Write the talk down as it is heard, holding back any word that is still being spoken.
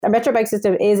Metro bike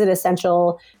system is an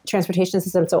essential transportation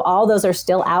system. So all those are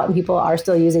still out and people are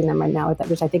still using them right now,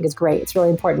 which I think is great. It's really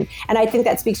important. And I think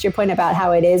that speaks to your point about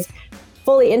how it is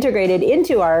fully integrated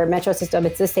into our Metro system.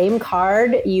 It's the same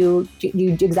card. You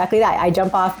do exactly that. I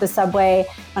jump off the subway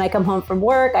when I come home from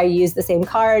work. I use the same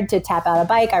card to tap out a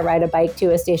bike. I ride a bike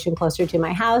to a station closer to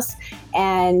my house.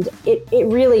 And it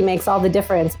really makes all the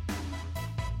difference.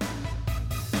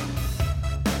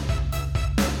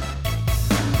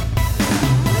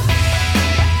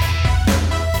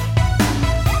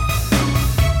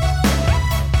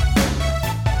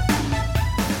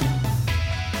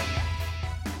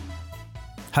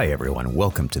 Hi, everyone.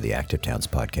 Welcome to the Active Towns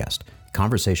podcast,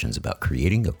 conversations about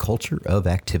creating a culture of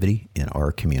activity in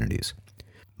our communities.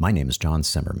 My name is John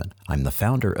Simmerman. I'm the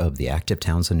founder of the Active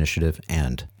Towns Initiative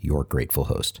and your grateful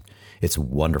host. It's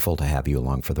wonderful to have you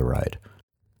along for the ride.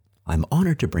 I'm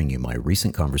honored to bring you my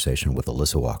recent conversation with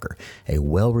Alyssa Walker, a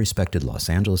well-respected Los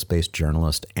Angeles-based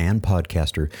journalist and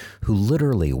podcaster who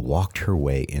literally walked her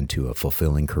way into a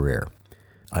fulfilling career.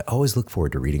 I always look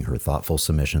forward to reading her thoughtful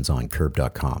submissions on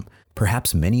Curb.com.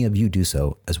 Perhaps many of you do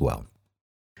so as well.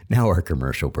 Now our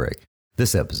commercial break.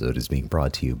 This episode is being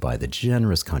brought to you by the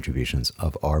generous contributions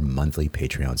of our monthly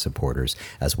Patreon supporters,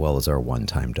 as well as our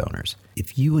one-time donors.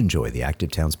 If you enjoy the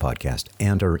Active Towns podcast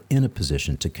and are in a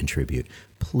position to contribute,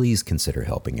 please consider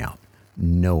helping out.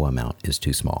 No amount is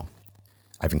too small.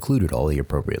 I've included all the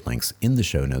appropriate links in the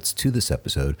show notes to this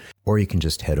episode, or you can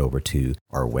just head over to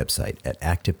our website at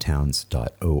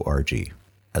activetowns.org,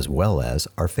 as well as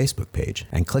our Facebook page,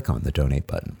 and click on the donate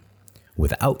button.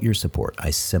 Without your support, I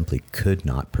simply could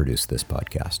not produce this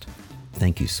podcast.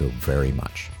 Thank you so very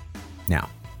much. Now,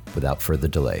 without further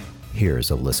delay,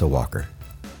 here's Alyssa Walker.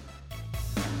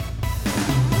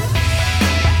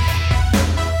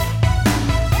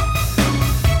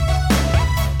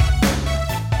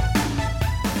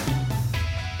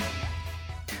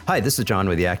 Hi, this is John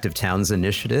with the Active Towns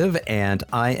Initiative, and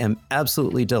I am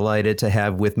absolutely delighted to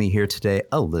have with me here today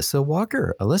Alyssa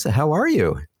Walker. Alyssa, how are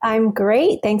you? I'm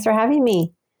great. Thanks for having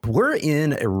me. We're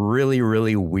in a really,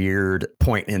 really weird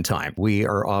point in time. We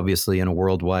are obviously in a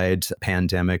worldwide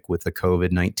pandemic with the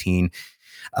COVID-19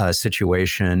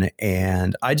 situation.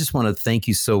 And I just want to thank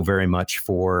you so very much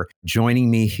for joining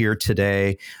me here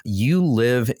today. You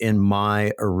live in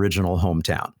my original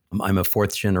hometown. I'm a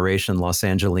fourth generation Los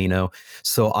Angelino.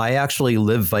 So I actually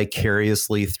live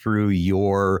vicariously through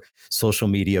your social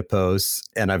media posts.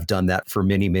 And I've done that for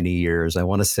many, many years. I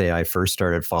want to say I first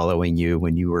started following you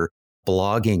when you were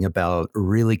blogging about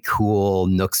really cool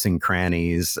nooks and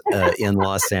crannies in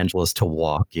Los Angeles to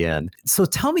walk in. So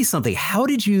tell me something. How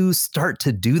did you start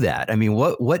to do that? I mean,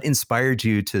 what inspired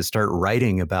you to start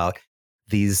writing about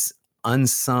these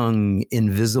unsung,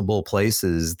 invisible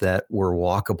places that were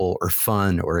walkable or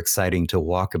fun or exciting to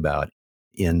walk about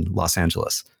in Los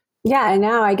Angeles? Yeah, and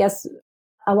now I guess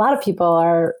a lot of people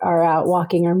are out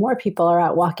walking, or more people are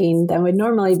out walking than would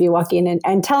normally be walking,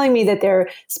 and telling me that they're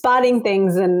spotting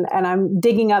things, and I'm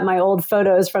digging up my old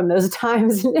photos from those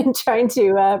times and trying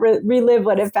to relive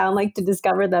what it found like to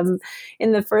discover them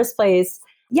in the first place.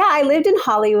 Yeah, I lived in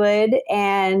Hollywood,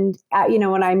 and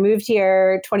when I moved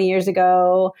here 20 years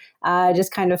ago,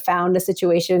 just kind of found a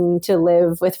situation to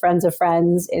live with friends of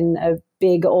friends in a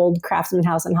big old craftsman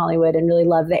house in Hollywood, and really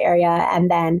loved the area.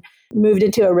 And then moved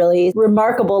into a really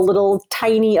remarkable little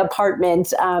tiny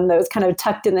apartment that was kind of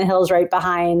tucked in the hills right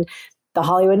behind the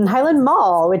Hollywood and Highland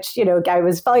Mall, which, felt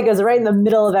like it was right in the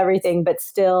middle of everything, but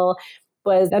still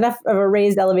was enough of a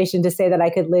raised elevation to say that I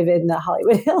could live in the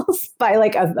Hollywood Hills by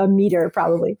like a meter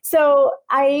probably. So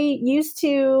I used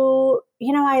to,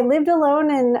 I lived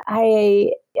alone, and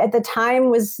I, at the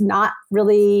time,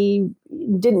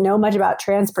 didn't know much about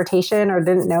transportation, or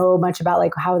didn't know much about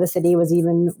like how the city was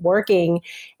even working.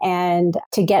 And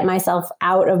to get myself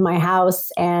out of my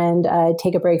house and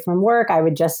take a break from work, I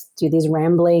would just do these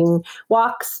rambling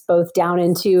walks, both down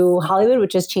into Hollywood,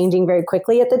 which is changing very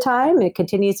quickly at the time. It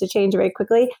continues to change very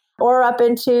quickly. Or up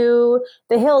into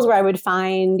the hills, where I would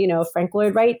find, Frank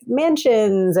Lloyd Wright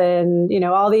mansions and,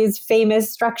 all these famous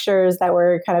structures that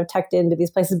were kind of tucked into these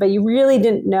places. But you really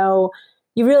didn't know,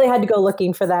 you really had to go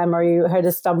looking for them, or you had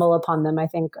to stumble upon them, I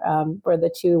think, were the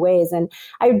two ways. And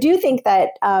I do think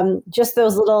that just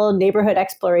those little neighborhood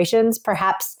explorations,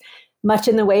 perhaps much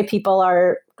in the way people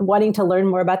are wanting to learn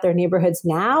more about their neighborhoods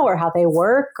now, or how they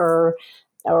work, or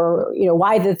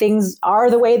why the things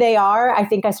are the way they are. I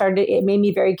think it made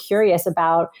me very curious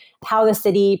about how the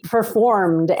city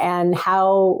performed, and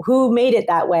who made it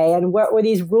that way, and what were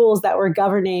these rules that were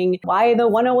governing why the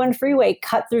 101 freeway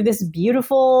cut through this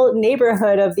beautiful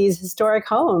neighborhood of these historic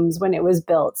homes when it was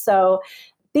built. So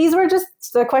these were just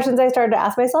the questions I started to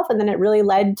ask myself. And then it really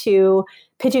led to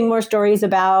pitching more stories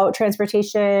about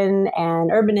transportation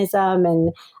and urbanism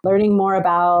and learning more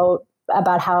about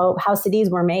how cities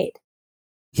were made.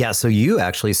 Yeah, so you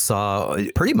actually saw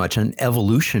pretty much an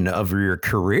evolution of your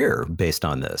career based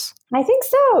on this. I think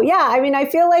so. Yeah. I mean, I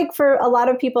feel like for a lot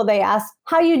of people, they ask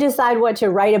how you decide what to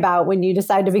write about when you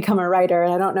decide to become a writer.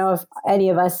 And I don't know if any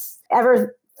of us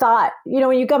ever thought,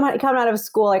 when you come out of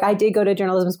school, like I did go to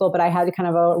journalism school, but I had kind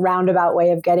of a roundabout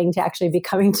way of getting to actually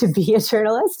becoming to be a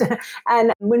journalist.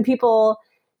 And when people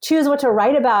choose what to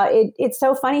write about, it's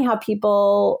so funny how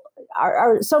people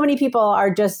so many people are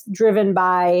just driven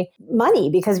by money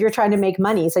because you're trying to make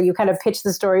money. So you kind of pitch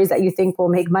the stories that you think will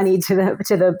make money to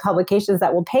the publications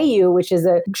that will pay you, which is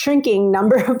a shrinking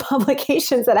number of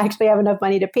publications that actually have enough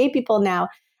money to pay people now.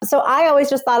 So I always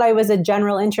just thought I was a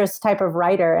general interest type of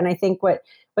writer. And I think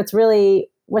what's really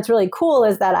cool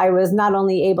is that I was not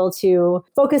only able to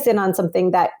focus in on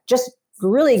something that just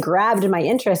really grabbed my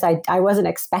interest. I wasn't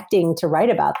expecting to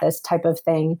write about this type of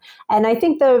thing. And I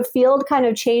think the field kind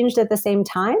of changed at the same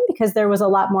time because there was a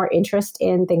lot more interest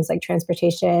in things like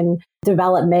transportation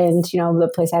development.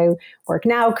 The place I work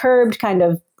now, Curbed, kind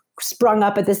of sprung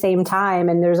up at the same time.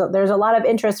 And there's a lot of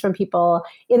interest from people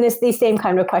in these same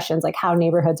kind of questions, like how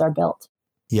neighborhoods are built.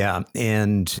 Yeah.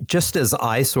 And just as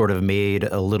I sort of made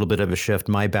a little bit of a shift,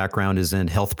 my background is in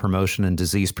health promotion and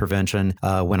disease prevention.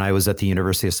 When I was at the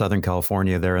University of Southern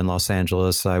California there in Los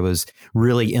Angeles, I was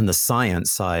really in the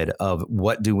science side of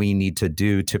what do we need to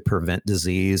do to prevent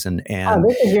disease. And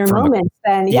this is your moment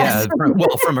then. Yes. Yeah.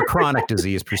 From a chronic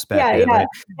disease perspective,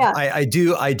 I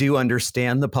do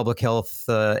understand the public health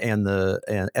and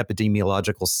the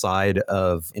epidemiological side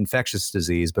of infectious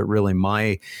disease, but really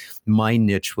my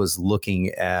niche was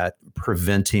looking at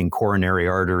preventing coronary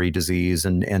artery disease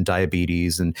and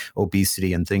diabetes and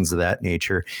obesity and things of that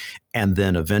nature. And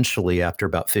then eventually, after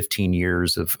about 15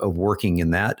 years of working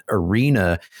in that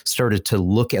arena, started to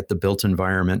look at the built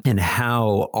environment and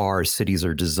how our cities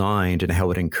are designed and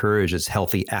how it encourages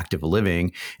healthy, active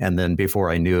living. And then before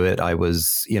I knew it, I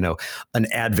was, an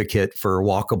advocate for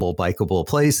walkable, bikeable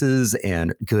places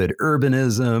and good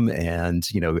urbanism. And,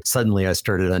 suddenly I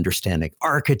started understanding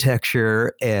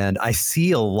architecture. And I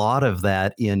see a lot of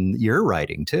that in your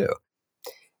writing too.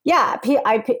 Yeah,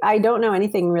 I don't know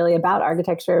anything really about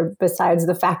architecture besides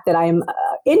the fact that I'm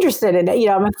interested in it.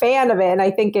 I'm a fan of it, and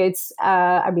I think it's.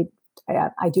 I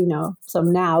do know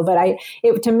some now, but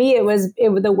to me it was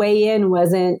the way in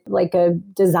wasn't like a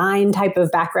design type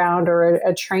of background or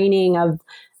a training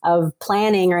of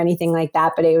planning or anything like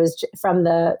that, but it was from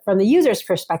the user's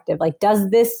perspective. Like, does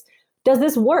this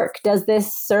work? Does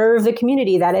this serve the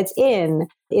community that it's in?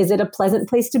 Is it a pleasant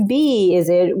place to be? Is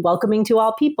it welcoming to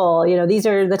all people? These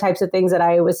are the types of things that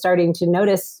I was starting to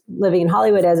notice living in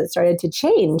Hollywood as it started to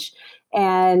change,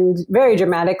 and very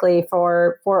dramatically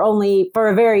for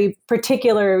a very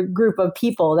particular group of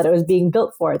people that it was being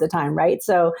built for at the time, right?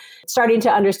 So starting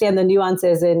to understand the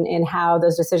nuances in how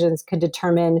those decisions could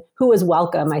determine who was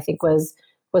welcome, I think was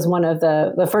one of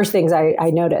the first things I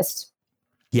noticed.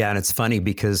 Yeah, and it's funny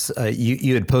because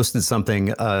you had posted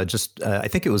something I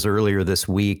think it was earlier this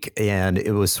week, and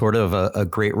it was sort of a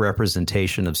great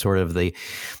representation of sort of the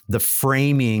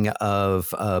framing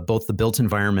of both the built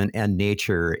environment and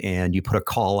nature. And you put a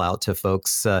call out to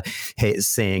folks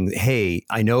saying, hey,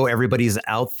 I know everybody's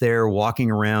out there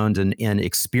walking around and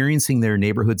experiencing their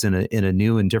neighborhoods in a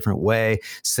new and different way.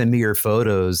 Send me your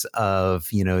photos of,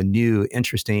 new,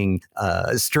 interesting,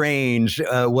 strange,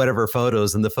 whatever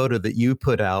photos. And the photo that you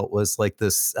put out was like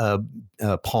this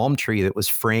palm tree that was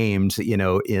framed,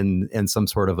 in some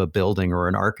sort of a building or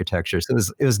an architecture. So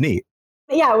it was neat.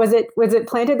 Yeah, was it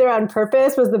planted there on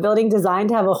purpose? Was the building designed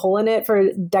to have a hole in it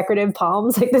for decorative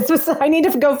palms? Like I need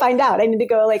to go find out. I need to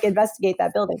go investigate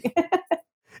that building.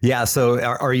 Yeah. So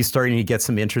are you starting to get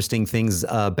some interesting things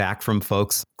back from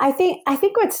folks? I think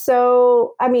this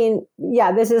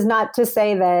is not to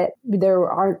say that there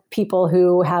aren't people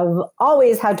who have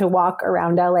always had to walk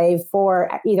around LA for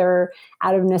either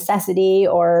out of necessity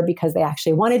or because they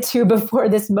actually wanted to before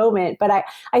this moment. But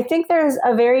I think there's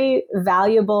a very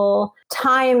valuable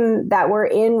time that we're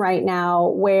in right now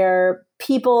where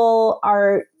people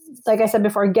are, like I said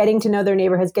before, getting to know their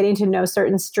neighborhoods, getting to know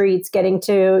certain streets, getting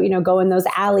to, go in those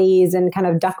alleys and kind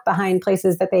of duck behind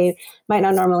places that they might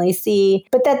not normally see,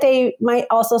 but that they might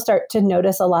also start to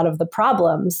notice a lot of the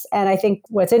problems. And I think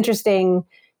what's interesting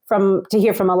to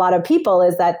hear from a lot of people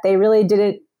is that they really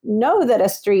didn't know that a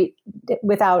street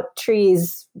without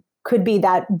trees could be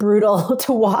that brutal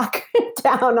to walk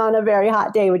downtown on a very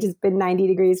hot day, which has been 90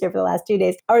 degrees here for the last 2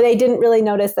 days. Or they didn't really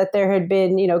notice that there had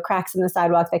been, cracks in the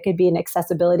sidewalk that could be an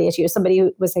accessibility issue. Somebody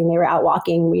who was saying they were out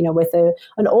walking, with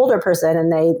an older person,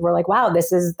 and they were like, wow,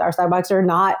 our sidewalks are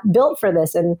not built for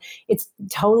this. And it's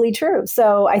totally true.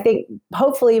 So I think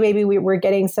hopefully maybe we're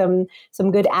getting some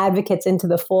good advocates into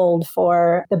the fold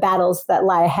for the battles that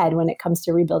lie ahead when it comes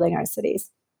to rebuilding our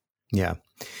cities. Yeah.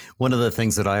 One of the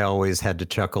things that I always had to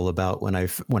chuckle about when I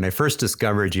first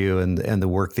discovered you and the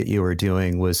work that you were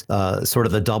doing was sort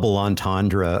of the double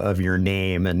entendre of your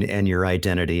name and your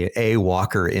identity. A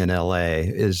Walker in LA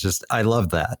is just, I love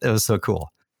that. It was so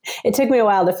cool. It took me a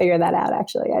while to figure that out,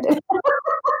 actually. I did.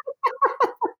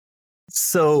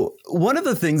 So one of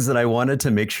the things that I wanted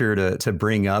to make sure to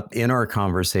bring up in our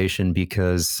conversation,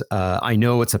 because I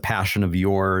know it's a passion of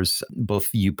yours, both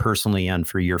you personally and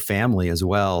for your family as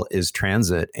well, is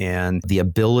transit and the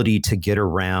ability to get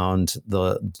around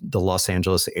the Los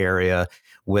Angeles area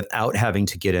without having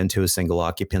to get into a single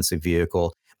occupancy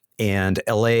vehicle. And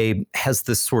LA has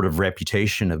this sort of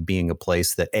reputation of being a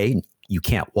place that, you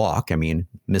can't walk. I mean,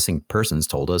 Missing Persons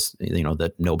told us,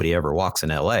 that nobody ever walks in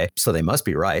LA, so they must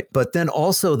be right. But then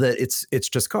also that it's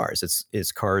just cars.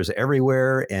 It's cars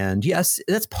everywhere. And yes,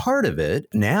 that's part of it.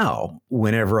 Now,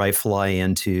 whenever I fly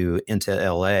into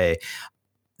LA,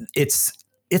 it's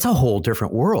a whole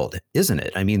different world, isn't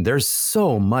it? I mean, there's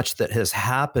so much that has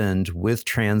happened with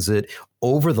transit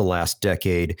over the last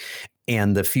decade,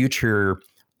 and the future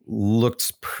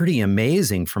looks pretty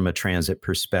amazing from a transit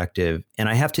perspective. And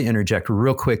I have to interject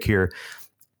real quick here.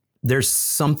 There's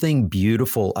something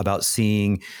beautiful about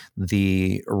seeing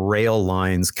the rail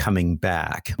lines coming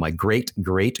back. My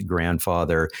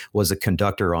great-great-grandfather was a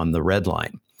conductor on the Red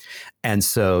Line. And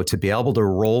so to be able to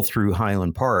roll through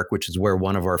Highland Park, which is where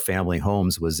one of our family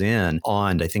homes was I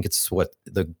think it's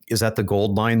is that the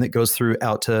Gold Line that goes through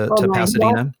out to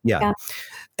Pasadena? Yeah.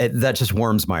 That just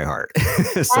warms my heart.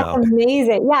 That's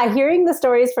amazing. Yeah. Hearing the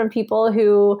stories from people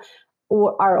who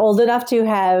are old enough to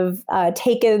have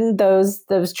taken those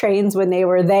trains when they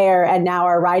were there and now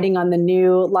are riding on the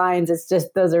new lines.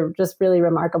 Those are just really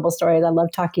remarkable stories. I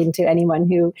love talking to anyone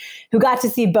who got to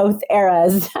see both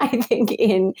eras, I think,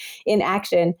 in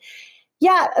action.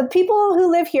 Yeah, people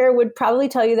who live here would probably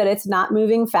tell you that it's not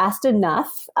moving fast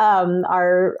enough.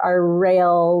 Our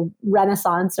rail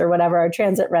renaissance or whatever, our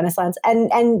transit renaissance,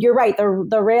 and you're right.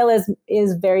 The rail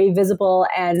is very visible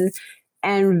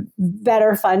and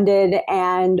better funded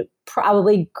and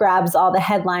probably grabs all the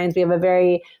headlines. We have a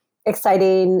very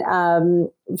exciting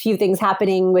few things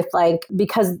happening with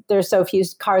because there's so few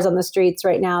cars on the streets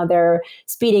right now. They're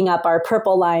speeding up our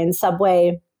Purple Line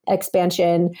subway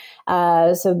expansion,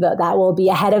 so that will be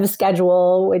ahead of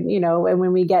schedule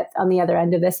when we get on the other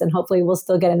end of this, and hopefully we'll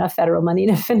still get enough federal money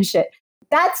to finish it.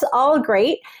 That's all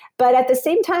great, but at the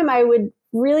same time, I would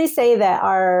really say that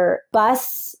our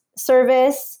bus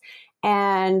service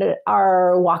and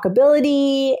our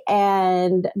walkability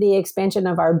and the expansion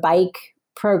of our bike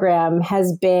program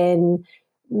has been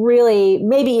really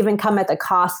maybe even come at the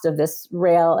cost of this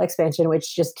rail expansion,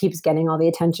 which just keeps getting all the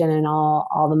attention and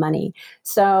all the money.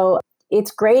 So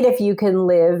it's great if you can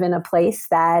live in a place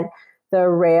that the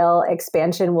rail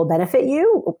expansion will benefit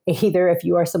you, either if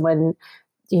you are someone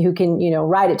who can,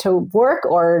 ride it to work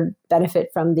or benefit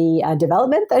from the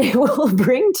development that it will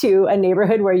bring to a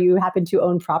neighborhood where you happen to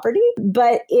own property.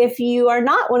 But if you are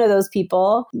not one of those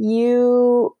people,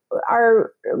 you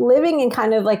are living in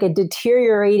kind of like a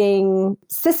deteriorating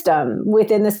system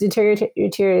within this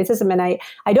deteriorating system. And I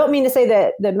don't mean to say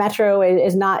that the Metro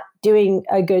is not doing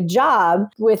a good job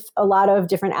with a lot of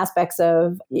different aspects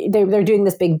of, they're doing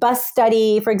this big bus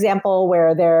study, for example,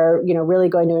 where they're, really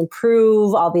going to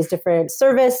improve all these different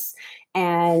service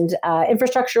and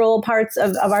infrastructural parts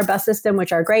of our bus system,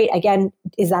 which are great. Again,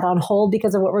 is that on hold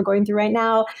because of what we're going through right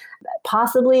now?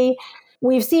 Possibly.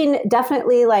 We've seen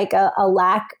definitely like a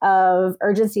lack of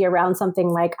urgency around something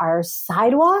like our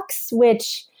sidewalks,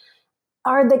 which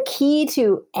are the key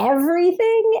to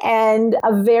everything, and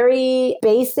a very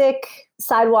basic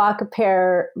sidewalk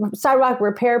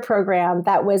repair program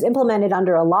that was implemented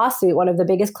under a lawsuit, one of the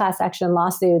biggest class action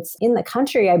lawsuits in the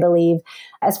country, I believe,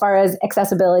 as far as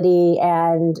accessibility,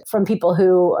 and from a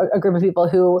group of people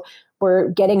who were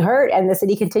getting hurt, and the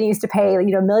city continues to pay,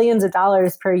 millions of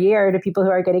dollars per year to people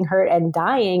who are getting hurt and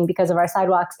dying because of our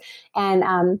sidewalks.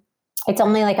 And it's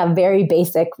only like a very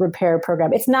basic repair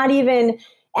program. It's not even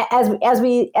as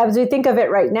we think of it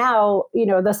right now,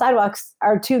 the sidewalks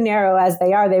are too narrow as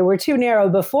they are. They were too narrow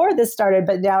before this started,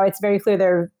 but now it's very clear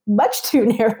they're much too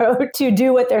narrow to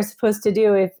do what they're supposed to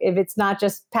do if it's not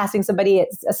just passing somebody at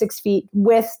a 6 feet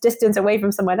width distance away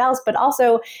from someone else, but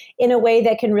also in a way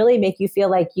that can really make you feel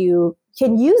like you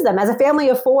can use them. As a family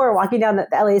of 4 walking down the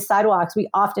LA sidewalks, we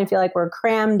often feel like we're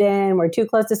crammed in, we're too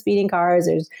close to speeding cars,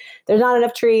 there's not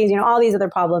enough trees, all these other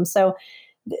problems. So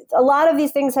a lot of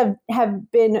these things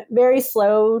have been very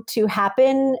slow to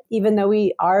happen, even though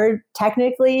we are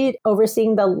technically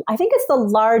overseeing I think it's the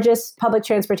largest public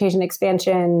transportation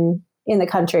expansion in the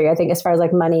country, I think, as far as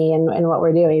like money and what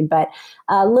we're doing. But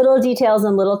little details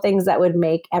and little things that would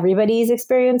make everybody's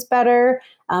experience better,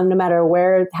 no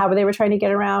matter how they were trying to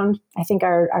get around, I think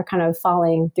are kind of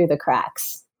falling through the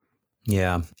cracks.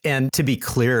 Yeah. And to be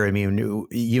clear, I mean,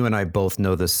 you and I both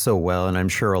know this so well, and I'm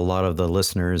sure a lot of the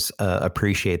listeners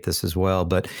appreciate this as well.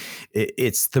 But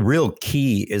it's the real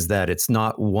key is that it's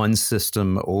not one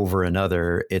system over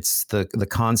another. It's the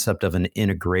concept of an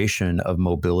integration of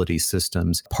mobility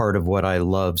systems. Part of what I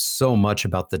love so much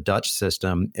about the Dutch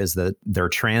system is that their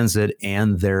transit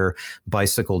and their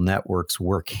bicycle networks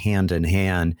work hand in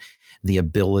hand. The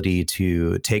ability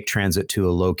to take transit to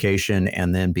a location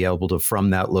and then be able to,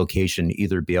 from that location,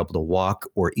 either be able to walk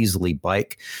or easily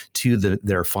bike to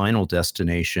their final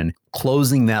destination,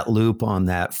 closing that loop on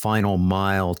that final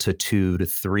mile to 2 to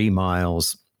 3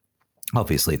 miles.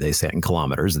 Obviously, they say it in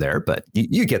kilometers there, but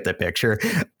you get the picture.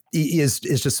 Is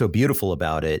just so beautiful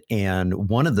about it. And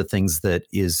one of the things that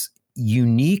is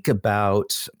unique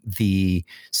about the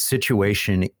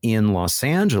situation in Los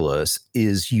Angeles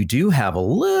is you do have a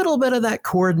little bit of that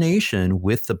coordination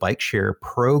with the bike share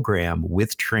program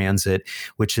with transit,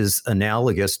 which is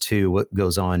analogous to what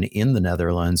goes on in the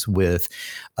Netherlands with,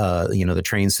 the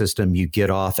train system. You get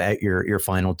off at your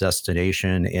final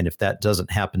destination. And if that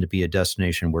doesn't happen to be a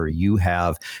destination where you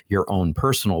have your own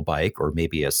personal bike or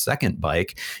maybe a second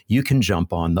bike, you can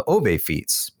jump on the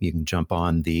OV-fiets. You can jump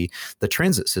on the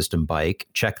transit system bike,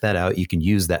 check that out. You can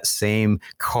use that same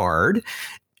card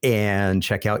and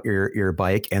check out your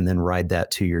bike and then ride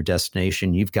that to your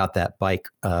destination. You've got that bike,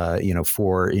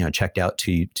 checked out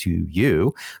to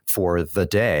you for the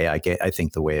day. I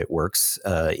think the way it works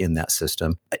in that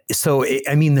system. So,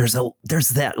 I mean, there's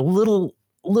that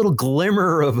little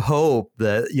glimmer of hope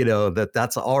that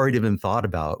that's already been thought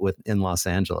about in Los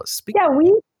Angeles. Yeah,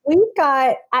 we've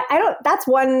got, that's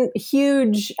one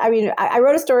huge, I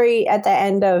wrote a story at the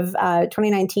end of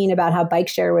 2019 about how bike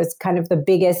share was kind of the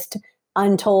biggest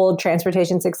untold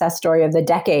transportation success story of the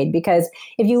decade. Because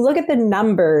if you look at the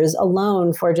numbers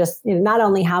alone for just not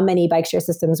only how many bike share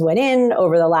systems went in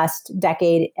over the last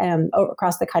decade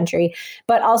across the country,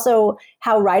 but also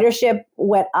how ridership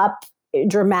went up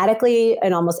dramatically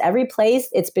in almost every place.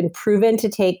 It's been proven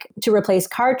to replace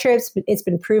car trips. It's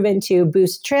been proven to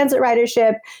boost transit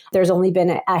ridership. There's only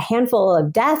been a handful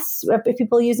of deaths of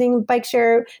people using bike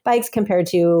share bikes compared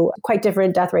to quite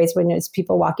different death rates when it's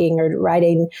people walking or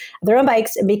riding their own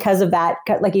bikes because of that,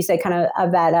 like you said, kind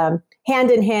of that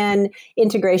hand-in-hand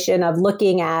integration of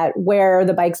looking at where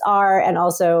the bikes are and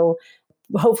also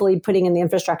hopefully putting in the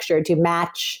infrastructure to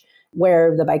match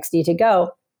where the bikes need to go.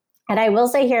 And I will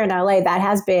say here in LA, that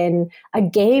has been a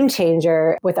game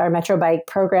changer with our Metro Bike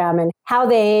program and how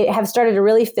they have started to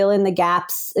really fill in the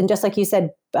gaps. And just like you said,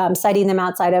 citing them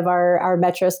outside of our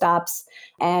metro stops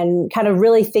and kind of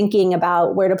really thinking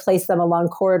about where to place them along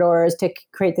corridors to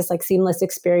create this like seamless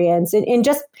experience. And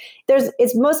just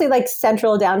it's mostly like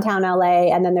central downtown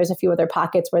LA. And then there's a few other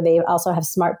pockets where they also have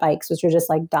smart bikes, which are just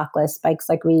like dockless bikes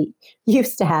like we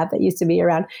used to have that used to be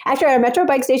around. Actually, our Metro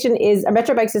Bike system is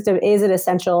an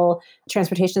essential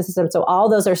transportation system. So all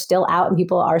those are still out and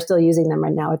people are still using them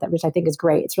right now, which I think is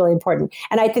great. It's really important.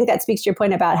 And I think that speaks to your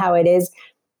point about how it is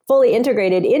fully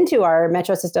integrated into our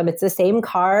metro system. It's the same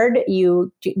card.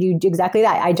 You do exactly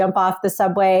that. I jump off the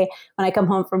subway when I come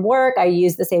home from work. I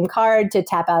use the same card to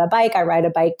tap out a bike. I ride a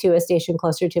bike to a station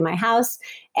closer to my house.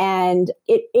 And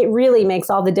it really makes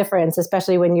all the difference,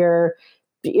 especially when you're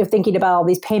thinking about all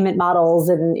these payment models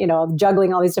and,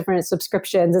 juggling all these different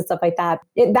subscriptions and stuff like that.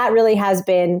 That really has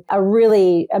been a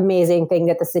really amazing thing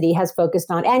that the city has focused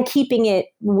on and keeping it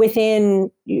within,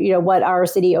 what our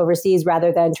city oversees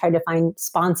rather than trying to find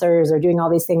sponsors or doing all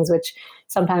these things, which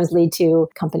sometimes lead to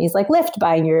companies like Lyft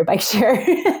buying your bike share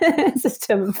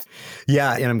system.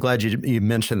 Yeah. And I'm glad you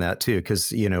mentioned that too,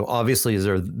 because, obviously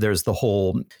there's the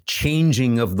whole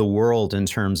changing of the world in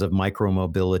terms of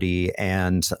micromobility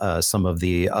and some of the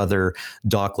the other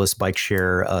dockless bike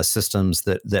share systems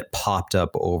that popped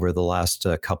up over the last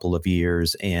couple of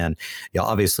years. And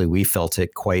obviously we felt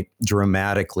it quite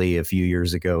dramatically a few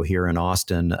years ago here in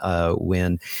Austin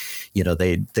when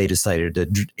they decided to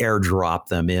airdrop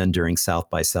them in during South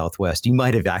by Southwest. You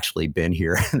might have actually been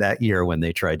here that year when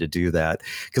they tried to do that,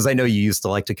 because I know you used to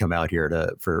like to come out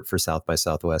here for South by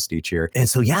Southwest each year. And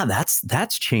so,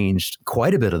 that's changed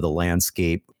quite a bit of the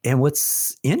landscape. And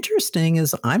what's interesting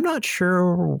is I'm not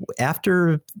sure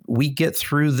after we get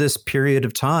through this period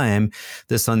of time,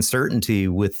 this uncertainty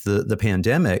with the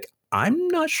pandemic, I'm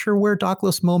not sure where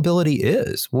dockless mobility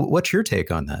is. What's your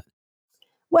take on that?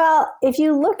 Well, if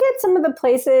you look at some of the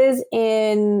places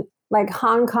in like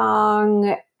Hong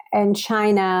Kong and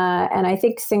China, and I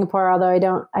think Singapore, although I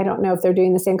don't know if they're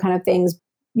doing the same kind of things,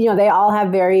 they all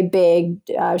have very big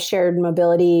shared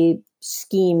mobility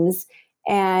schemes.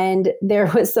 And there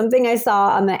was something I saw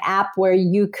on the app where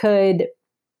you could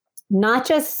not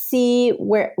just see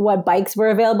what bikes were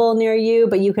available near you,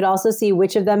 but you could also see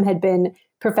which of them had been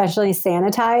professionally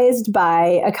sanitized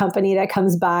by a company that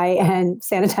comes by and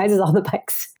sanitizes all the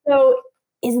bikes. So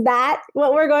is that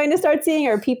what we're going to start seeing?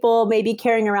 Or people maybe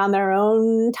carrying around their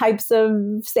own types of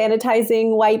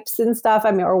sanitizing wipes and stuff?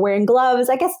 Or wearing gloves?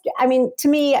 To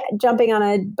me, jumping on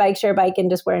a bike share bike and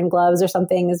just wearing gloves or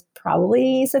something is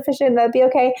probably sufficient. That'd be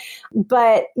okay.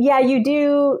 But yeah, you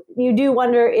do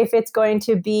wonder if it's going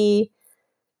to be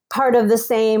part of the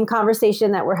same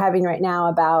conversation that we're having right now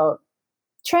about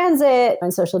transit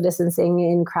and social distancing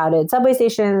in crowded subway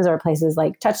stations or places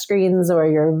like touchscreens, or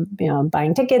you're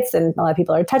buying tickets and a lot of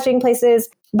people are touching places.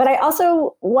 But I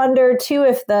also wonder too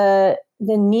if the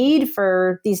need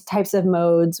for these types of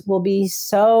modes will be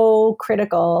so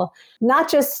critical, not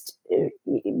just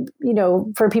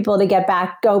for people to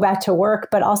go back to work,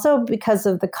 but also because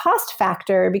of the cost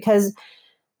factor. Because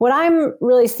what I'm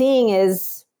really seeing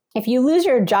is, if you lose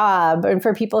your job, and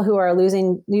for people who are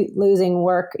losing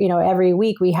work, every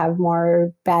week we have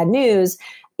more bad news,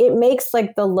 it makes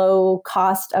like the low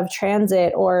cost of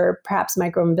transit or perhaps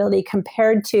micromobility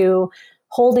compared to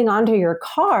holding onto your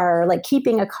car, like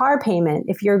keeping a car payment.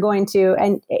 If you're going to,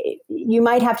 and you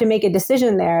might have to make a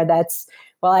decision there that's,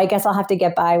 well, I guess I'll have to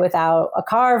get by without a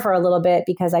car for a little bit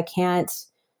because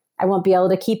I won't be able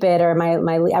to keep it, or I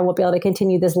won't be able to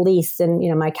continue this lease and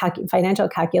my financial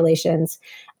calculations.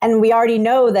 And we already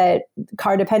know that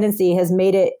car dependency has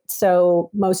made it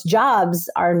so most jobs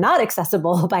are not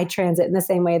accessible by transit in the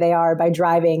same way they are by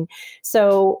driving.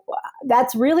 So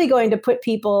that's really going to put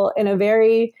people in a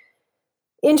very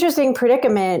interesting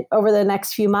predicament over the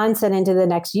next few months and into the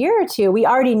next year or two. We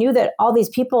already knew that all these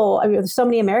people, so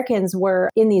many Americans were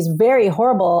in these very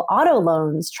horrible auto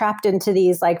loans, trapped into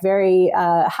these like very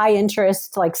high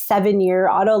interest, like 7-year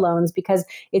auto loans, because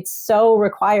it's so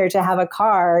required to have a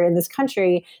car in this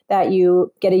country that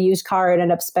you get a used car and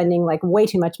end up spending like way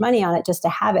too much money on it just to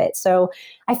have it. So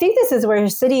I think this is where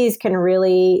cities can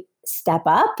really step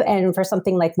up. And for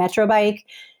something like MetroBike,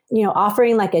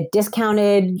 offering like a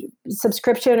discounted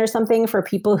subscription or something for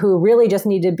people who really just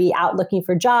need to be out looking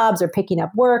for jobs or picking up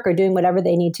work or doing whatever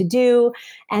they need to do.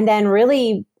 And then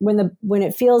really when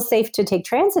it feels safe to take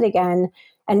transit again,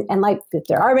 and like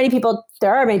there are many people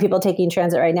taking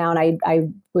transit right now.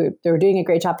 And they're doing a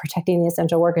great job protecting the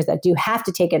essential workers that do have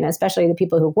to take it, and especially the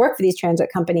people who work for these transit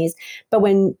companies. But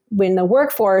when the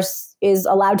workforce is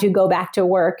allowed to go back to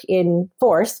work in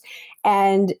force,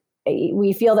 and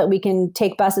we feel that we can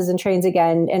take buses and trains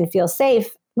again and feel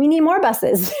safe, we need more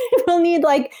buses. We'll need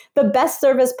like the best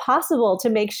service possible to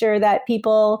make sure that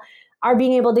people are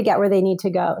being able to get where they need to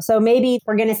go. So maybe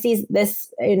we're going to see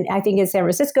this I think in San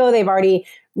Francisco. They've already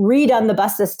redone the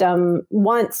bus system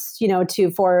once,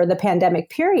 for the pandemic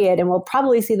period, and we'll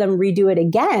probably see them redo it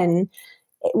again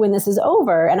when this is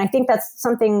over. And I think that's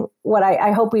something what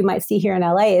I hope we might see here in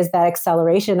LA is that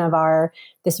acceleration of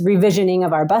this revisioning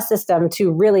of our bus system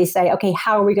to really say, okay,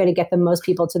 how are we going to get the most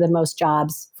people to the most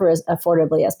jobs for as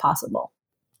affordably as possible?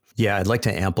 Yeah, I'd like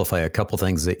to amplify a couple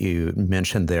things that you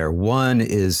mentioned there. One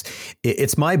is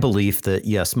it's my belief that,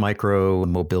 yes, micro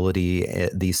mobility,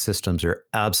 these systems are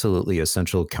absolutely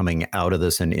essential coming out of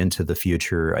this and into the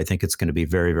future. I think it's going to be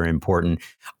very, very important.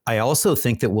 I also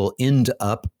think that we'll end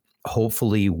up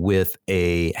hopefully with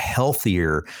a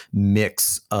healthier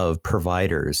mix of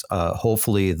providers,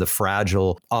 hopefully the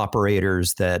fragile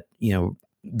operators that,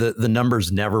 the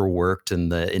numbers never worked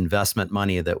and the investment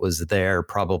money that was there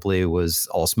probably was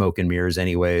all smoke and mirrors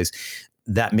anyways.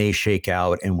 That may shake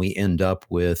out and we end up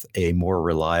with a more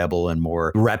reliable and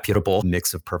more reputable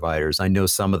mix of providers. I know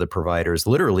some of the providers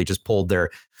literally just pulled their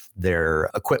their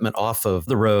equipment off of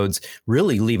the roads,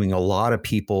 really leaving a lot of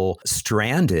people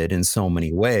stranded in so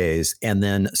many ways. And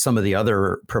then some of the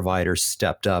other providers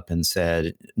stepped up and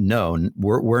said, no,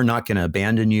 we're not going to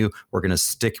abandon you. We're going to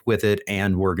stick with it,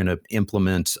 and we're going to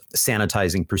implement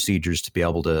sanitizing procedures to be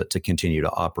able to continue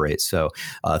to operate. So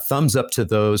thumbs up to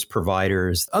those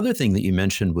providers. The other thing that you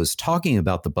mentioned was talking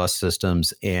about the bus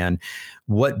systems, and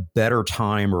what better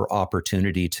time or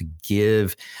opportunity to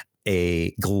give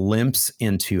a glimpse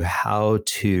into how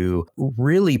to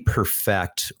really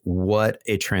perfect what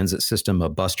a transit system, a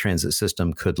bus transit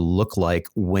system, could look like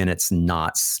when it's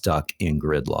not stuck in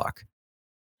gridlock.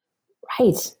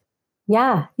 Right.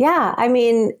 Yeah. Yeah. I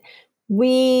mean,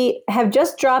 we have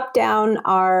just dropped down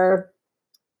our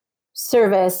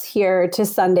service here to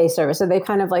Sunday service. So they've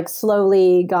kind of like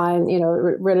slowly gone,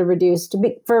 reduced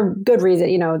for good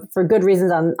reason, for good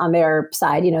reasons on their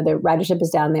side. Their ridership is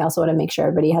down. They also want to make sure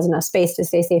everybody has enough space to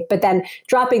stay safe. But then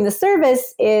dropping the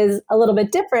service is a little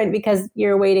bit different because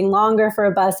you're waiting longer for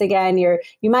a bus again.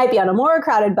 You might be on a more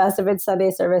crowded bus if it's Sunday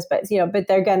service, but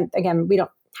they're again, we don't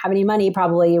have any money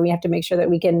probably. We have to make sure that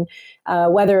we can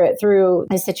weather it through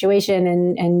the situation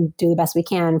and do the best we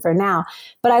can for now.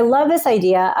 But I love this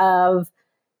idea of,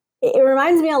 it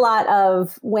reminds me a lot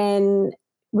of when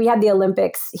we had the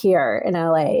Olympics here in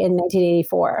LA in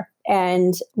 1984.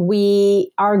 And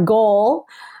our goal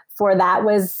for that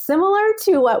was similar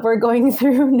to what we're going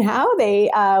through now. They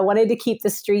wanted to keep the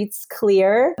streets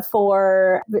clear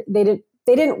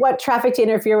they didn't want traffic to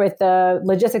interfere with the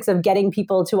logistics of getting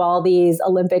people to all these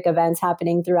Olympic events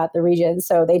happening throughout the region.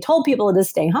 So they told people to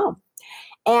stay home.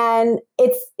 And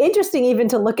it's interesting even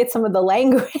to look at some of the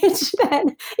language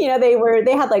that,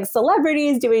 they had like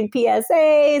celebrities doing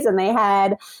PSAs, and they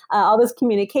had all this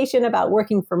communication about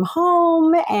working from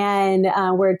home. And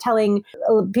we're telling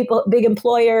people, big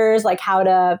employers, like how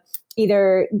to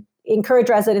either encourage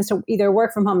residents to either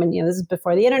work from home, and this is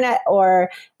before the internet, or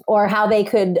how they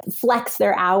could flex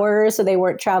their hours so they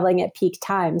weren't traveling at peak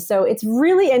times. So it's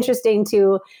really interesting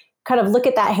to kind of look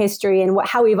at that history and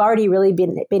how we've already really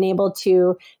been able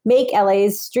to make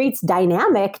LA's streets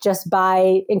dynamic just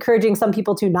by encouraging some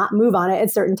people to not move on it at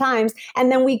certain times.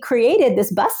 And then we created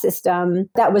this bus system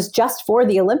that was just for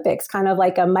the Olympics, kind of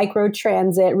like a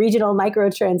regional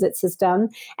microtransit system.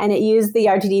 And it used the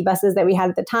RTD buses that we had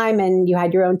at the time. And you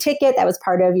had your own ticket that was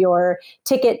part of your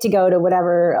ticket to go to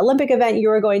whatever Olympic event you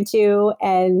were going to.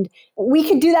 And we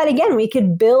could do that again. We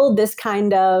could build this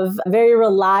kind of very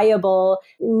reliable,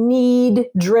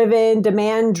 need-driven,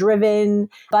 demand-driven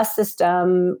bus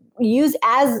system used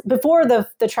as before the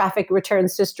traffic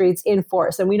returns to streets in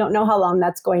force. And we don't know how long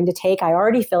that's going to take. I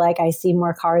already feel like I see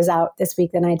more cars out this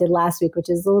week than I did last week, which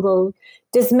is a little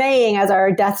dismaying as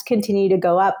our deaths continue to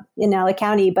go up in LA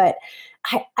County. But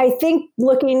I think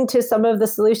looking to some of the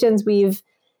solutions we've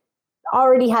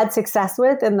already had success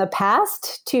with in the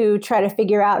past to try to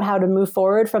figure out how to move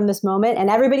forward from this moment. And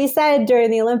everybody said during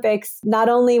the Olympics, not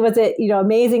only was it,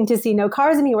 amazing to see no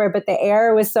cars anywhere, but the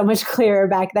air was so much clearer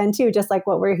back then too, just like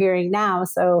what we're hearing now.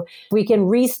 So we can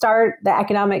restart the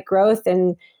economic growth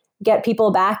and get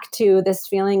people back to this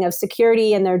feeling of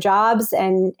security in their jobs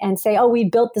and say, oh, we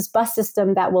built this bus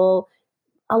system that will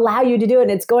allow you to do it.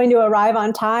 And it's going to arrive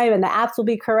on time, and the apps will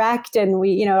be correct, and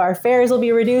our fares will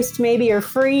be reduced maybe or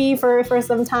free for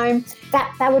some time.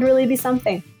 That would really be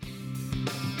something.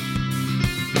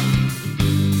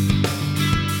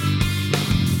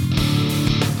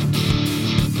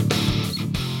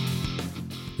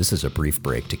 This is a brief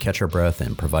break to catch our breath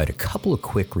and provide a couple of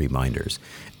quick reminders.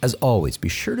 As always, be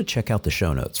sure to check out the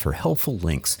show notes for helpful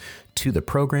links to the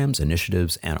programs,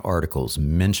 initiatives, and articles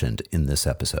mentioned in this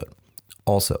episode.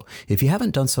 Also, if you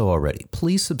haven't done so already,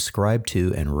 please subscribe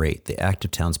to and rate the Active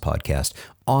Towns podcast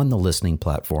on the listening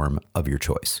platform of your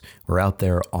choice. We're out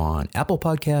there on Apple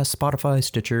Podcasts, Spotify,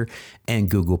 Stitcher, and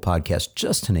Google Podcasts,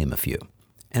 just to name a few.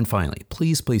 And finally,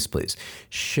 please, please, please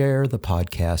share the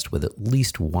podcast with at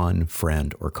least one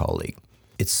friend or colleague.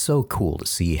 It's so cool to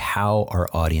see how our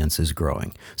audience is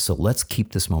growing. So let's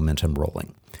keep this momentum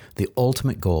rolling. The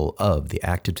ultimate goal of the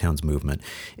Active Towns movement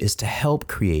is to help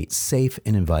create safe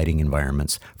and inviting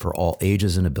environments for all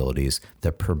ages and abilities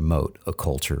that promote a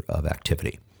culture of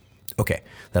activity. Okay,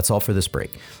 that's all for this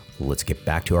break. Let's get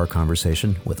back to our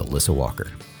conversation with Alyssa Walker.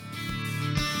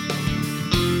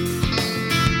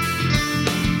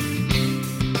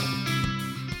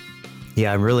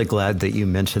 Yeah, I'm really glad that you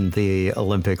mentioned the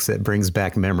Olympics. It brings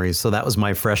back memories. So that was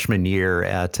my freshman year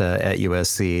at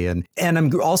USC. And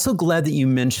I'm also glad that you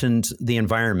mentioned the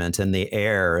environment and the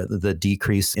air, the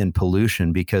decrease in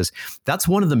pollution, because that's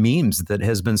one of the memes that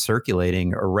has been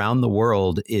circulating around the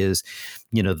world is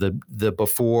the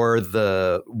before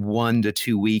the 1 to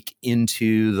 2 week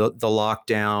into the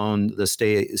lockdown, the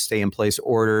stay in place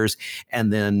orders,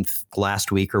 and then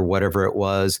last week or whatever it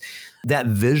was, that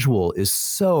visual is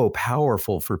so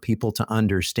powerful for people to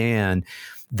understand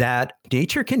that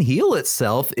nature can heal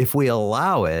itself if we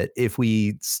allow it, if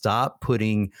we stop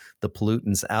putting the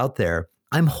pollutants out there.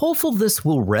 I'm hopeful this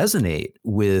will resonate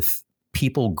with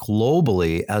people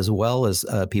globally as well as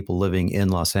people living in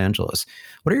Los Angeles.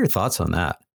 What are your thoughts on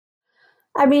that?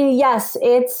 I mean, yes,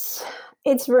 it's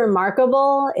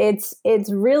remarkable. It's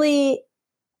really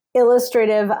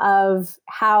illustrative of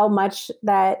how much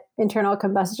that internal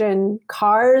combustion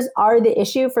cars are the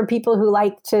issue for people who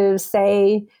like to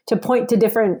point to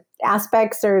different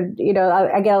aspects, or,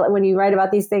 I get when you write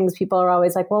about these things, people are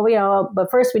always like, well,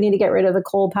 but first we need to get rid of the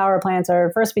coal power plants,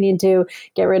 or first we need to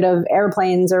get rid of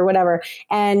airplanes or whatever.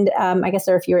 And I guess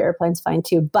there are fewer airplanes, fine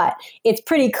too, but it's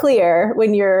pretty clear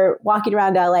when you're walking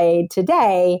around LA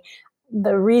today,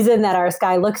 the reason that our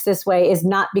sky looks this way is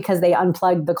not because they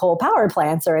unplugged the coal power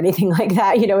plants or anything like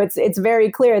that. It's very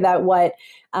clear that what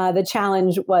the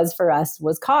challenge was for us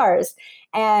was cars.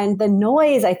 And the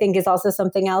noise, I think, is also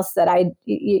something else that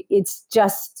it's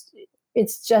just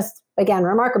again,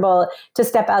 remarkable to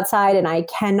step outside and I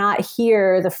cannot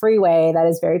hear the freeway that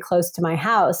is very close to my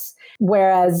house.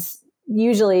 Whereas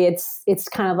usually it's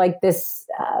kind of like this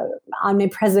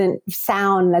omnipresent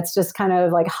sound that's just kind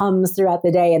of like hums throughout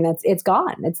the day, and it's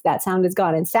gone. That sound is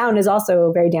gone. And sound is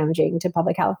also very damaging to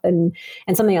public health and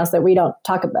something else that we don't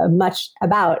talk much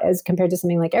about as compared to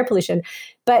something like air pollution.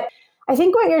 But I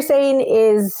think what you're saying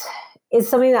is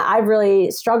something that I've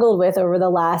really struggled with over the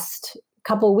last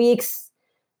couple weeks.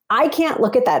 I can't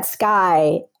look at that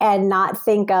sky and not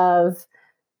think of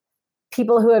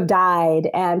people who have died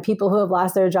and people who have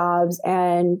lost their jobs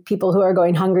and people who are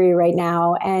going hungry right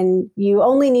now. And you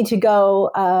only need to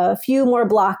go a few more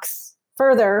blocks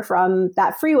further from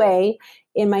that freeway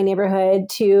in my neighborhood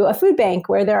to a food bank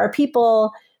where there are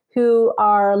people who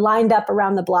are lined up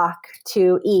around the block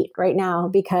to eat right now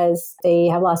because they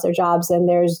have lost their jobs, and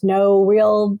there's no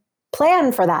real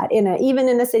plan for that even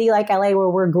in a city like LA, where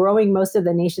we're growing most of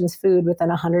the nation's food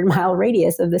within a 100-mile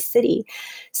radius of the city.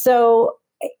 So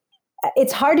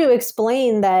it's hard to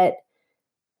explain that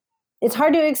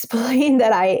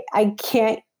I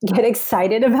can't get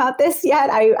excited about this yet.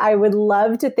 I would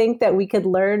love to think that we could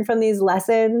learn from these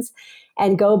lessons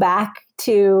and go back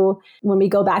to, when we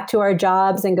go back to our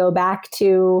jobs, and go back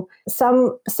to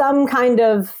some kind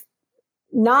of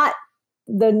not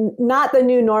the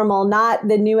new normal, not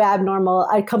the new abnormal,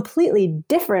 a completely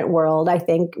different world, I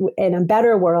think, in a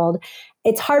better world.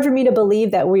 It's hard for me to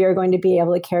believe that we are going to be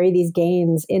able to carry these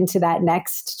gains into that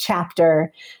next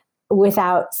chapter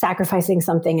without sacrificing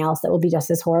something else that will be just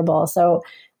as horrible. So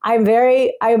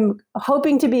I'm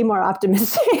hoping to be more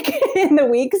optimistic in the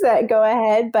weeks that go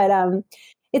ahead, but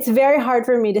it's very hard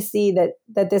for me to see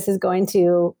that this is going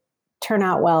to turn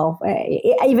out well,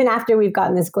 even after we've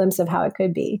gotten this glimpse of how it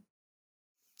could be.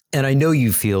 And I know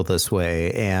you feel this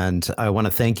way, and I want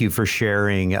to thank you for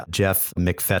sharing Jeff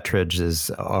McFetridge's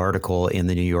article in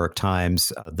the New York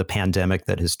Times, The Pandemic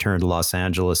That Has Turned Los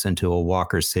Angeles into a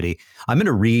Walker City. I'm going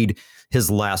to read his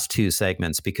last two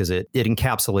segments because it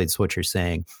encapsulates what you're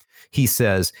saying. He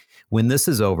says, "When this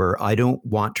is over, I don't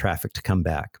want traffic to come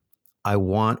back. I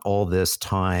want all this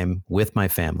time with my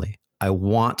family. I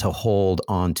want to hold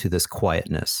on to this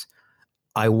quietness.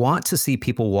 I want to see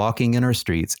people walking in our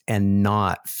streets and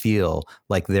not feel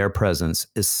like their presence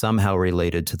is somehow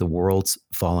related to the world's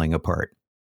falling apart."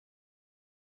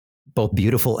 Both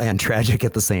beautiful and tragic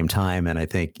at the same time. And I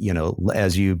think,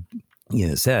 as you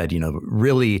said,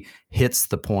 really hits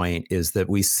the point, is that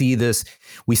we see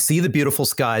the beautiful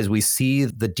skies, we see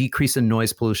the decrease in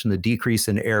noise pollution, the decrease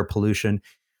in air pollution.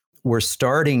 We're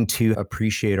starting to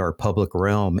appreciate our public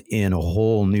realm in a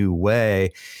whole new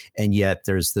way. And yet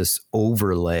there's this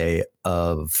overlay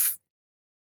of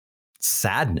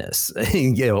sadness,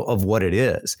 of what it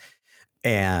is.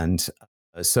 And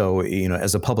so,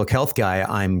 as a public health guy,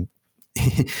 I'm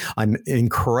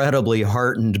incredibly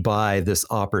heartened by this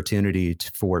opportunity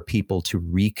for people to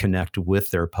reconnect with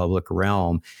their public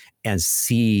realm and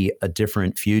see a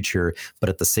different future, but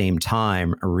at the same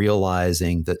time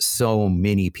realizing that so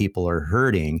many people are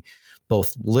hurting,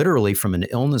 both literally from an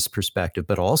illness perspective,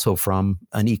 but also from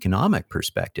an economic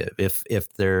perspective. If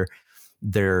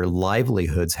their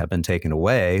livelihoods have been taken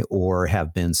away or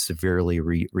have been severely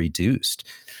reduced,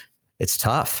 it's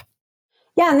tough.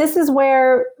 Yeah, and this is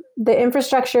where the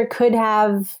infrastructure could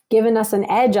have given us an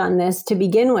edge on this to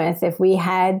begin with if we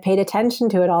had paid attention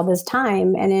to it all this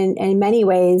time. And in many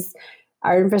ways,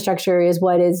 our infrastructure is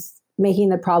what is making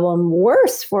the problem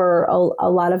worse for a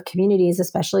lot of communities,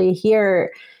 especially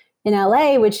here in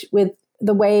LA, which with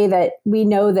the way that we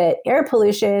know that air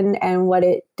pollution and what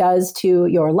it does to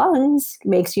your lungs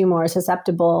makes you more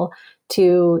susceptible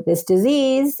to this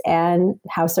disease, and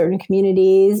how certain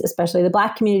communities, especially the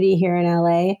Black community here in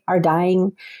LA, are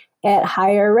dying at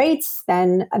higher rates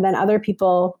than other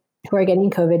people who are getting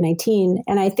COVID-19.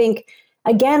 And I think,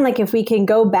 again, like if we can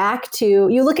go back to,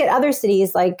 you look at other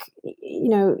cities, like,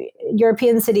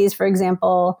 European cities, for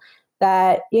example,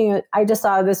 that, I just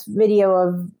saw this video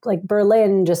of like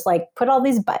Berlin just like put all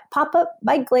these pop-up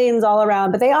bike lanes all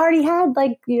around, but they already had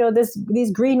like,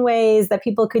 these greenways that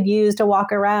people could use to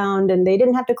walk around, and they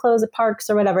didn't have to close the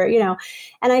parks or whatever,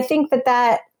 And I think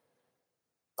that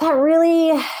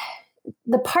really,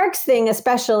 the parks thing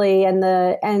especially, and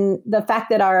the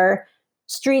fact that our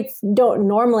streets don't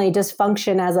normally just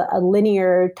function as a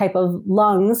linear type of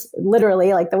lungs,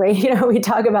 literally, like the way, we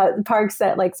talk about parks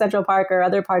at like Central Park or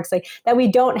other parks, like that we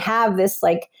don't have this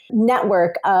like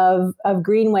network of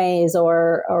greenways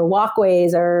or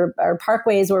walkways or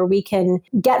parkways where we can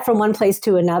get from one place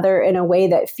to another in a way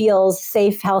that feels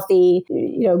safe, healthy,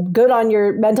 good on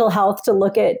your mental health to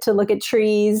look at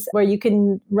trees, where you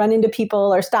can run into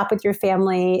people or stop with your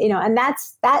family, and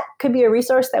that could be a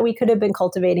resource that we could have been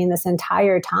cultivating this entire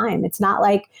time. It's not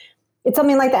like it's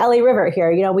something like the LA River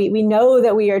here. We know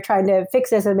that we are trying to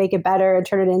fix this and make it better and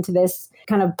turn it into this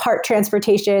kind of part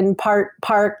transportation, part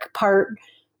park, part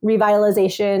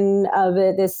revitalization of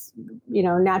this,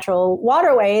 natural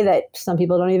waterway that some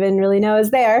people don't even really know is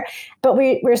there. But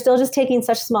we're still just taking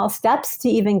such small steps to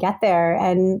even get there.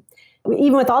 And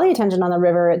even with all the attention on the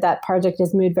river, that project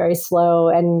has moved very slow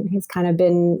and has kind of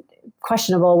been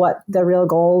questionable what the real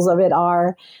goals of it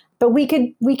are. But we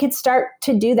could start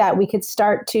to do that. We could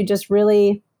start to just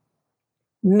really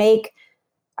make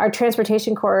our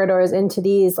transportation corridors into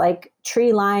these like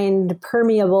tree-lined,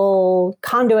 permeable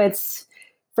conduits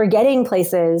for getting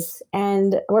places,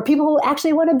 and where people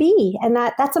actually want to be. And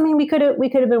that's something we could have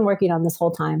been working on this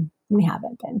whole time. We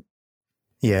haven't been.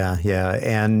 Yeah.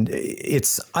 And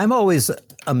I'm always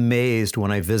amazed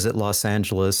when I visit Los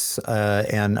Angeles.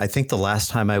 And I think the last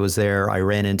time I was there, I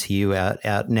ran into you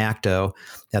at NACTO,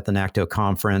 at the NACTO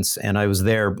conference. And I was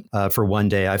there for one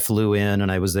day. I flew in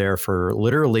and I was there for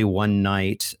literally one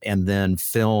night, and then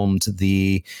filmed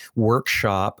the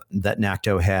workshop that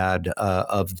NACTO had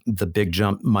of the Big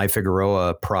Jump My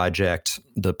Figueroa project,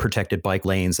 the protected bike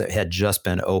lanes that had just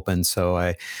been opened. So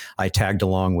I tagged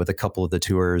along with a couple of the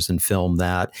tours and filmed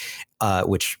that,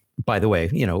 which, by the way,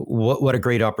 what a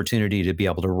great opportunity to be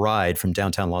able to ride from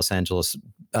downtown Los Angeles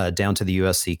down to the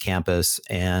USC campus,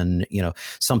 and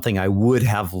something I would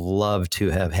have loved to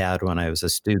have had when I was a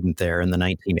student there in the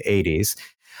 1980s.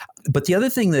 But the other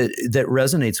thing that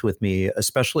resonates with me,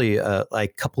 especially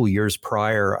like a couple of years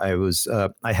prior,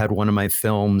 I had one of my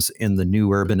films in the New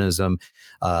Urbanism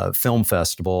Film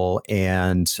Festival,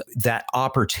 and that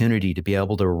opportunity to be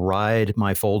able to ride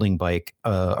my folding bike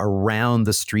around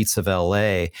the streets of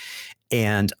LA,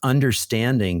 and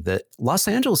understanding that Los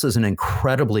Angeles is an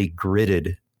incredibly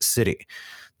gridded city.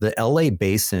 The LA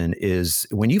basin is,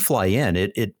 when you fly in,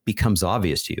 it becomes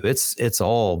obvious to you. It's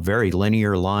all very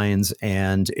linear lines,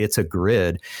 and it's a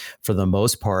grid for the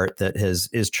most part that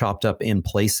is chopped up in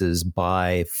places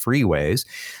by freeways.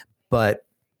 But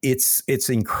it's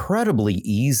incredibly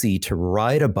easy to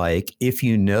ride a bike if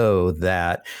you know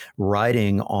that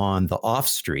riding on the off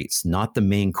streets, not the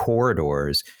main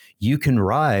corridors, you can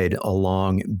ride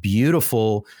along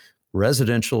beautiful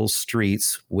residential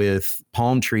streets with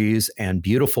palm trees and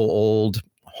beautiful old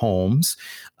homes,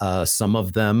 some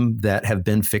of them that have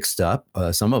been fixed up,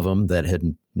 some of them that had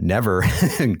never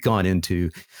gone into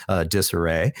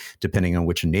disarray, depending on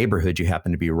which neighborhood you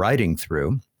happen to be riding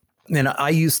through. And I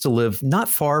used to live not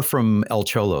far from El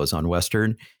Cholos on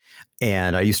Western,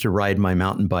 and I used to ride my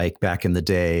mountain bike back in the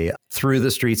day through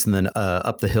the streets and then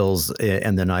up the hills,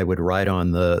 and then I would ride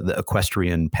on the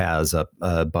equestrian paths up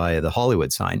by the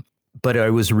Hollywood sign. But I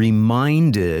was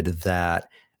reminded that,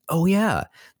 oh yeah,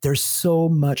 there's so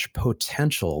much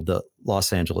potential that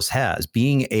Los Angeles has.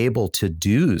 Being able to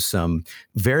do some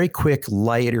very quick,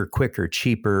 lighter, quicker,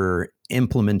 cheaper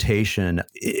implementation,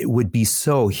 it would be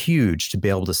so huge to be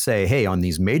able to say, hey, on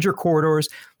these major corridors,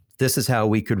 this is how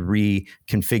we could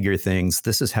reconfigure things.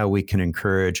 This is how we can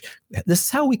encourage. This is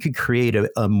how we could create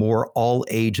a more all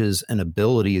ages and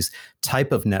abilities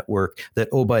type of network that,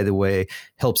 oh, by the way,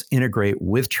 helps integrate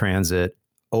with transit.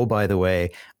 Oh, by the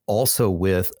way, also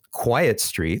with quiet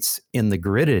streets in the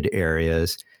gridded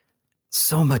areas.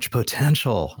 So much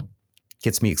potential.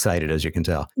 gets me excited, as you can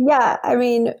tell. Yeah, I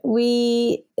mean,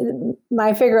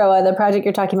 my Figueroa, the project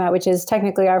you're talking about, which is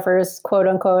technically our first quote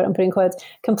unquote, I'm putting quotes,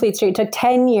 complete street, took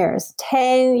 10 years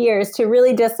to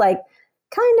really just like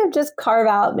kind of just carve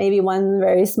out maybe one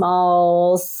very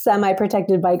small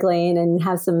semi-protected bike lane and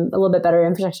have a little bit better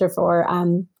infrastructure for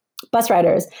bus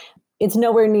riders. It's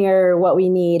nowhere near what we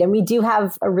need. And we do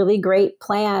have a really great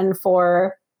plan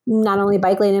for not only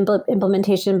bike lane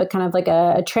implementation, but kind of like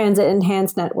a transit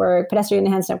enhanced network, pedestrian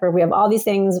enhanced network. We have all these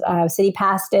things. City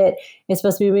passed it. It's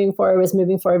supposed to be moving forward. It was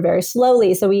moving forward very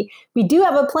slowly. So we do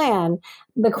have a plan.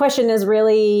 The question is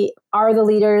really, are the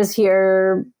leaders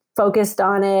here focused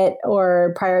on it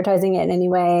or prioritizing it in any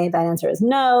way? That answer is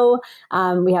no.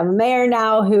 We have a mayor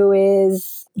now who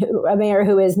is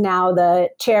now the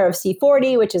chair of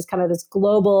C40, which is kind of this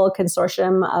global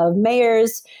consortium of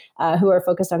mayors who are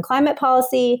focused on climate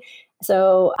policy.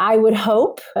 So I would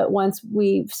hope that once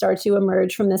we start to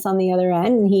emerge from this on the other end,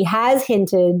 and he has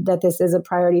hinted that this is a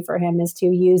priority for him, is to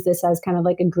use this as kind of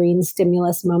like a green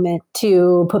stimulus moment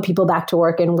to put people back to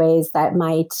work in ways that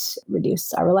might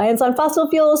reduce our reliance on fossil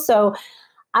fuels. So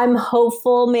I'm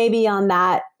hopeful maybe on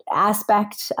that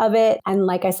aspect of it. And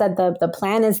like I said, the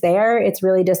plan is there. It's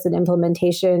really just an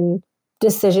implementation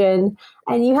decision.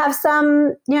 And you have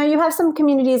some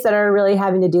communities that are really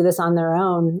having to do this on their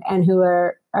own and who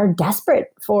are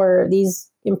desperate for these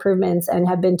improvements and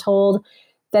have been told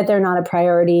that they're not a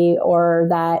priority, or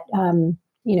that,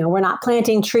 we're not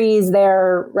planting trees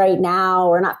there right now.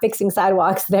 We're not fixing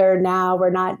sidewalks there now. We're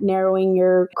not narrowing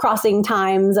your crossing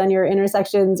times on your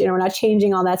intersections. We're not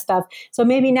changing all that stuff. So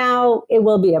maybe now it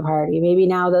will be a priority. Maybe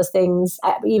now those things,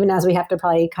 even as we have to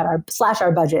probably slash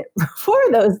our budget for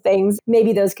those things,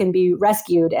 maybe those can be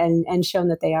rescued and shown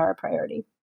that they are a priority.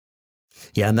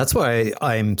 Yeah, and that's why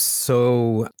I'm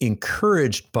so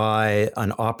encouraged by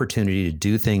an opportunity to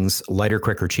do things lighter,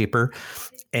 quicker, cheaper,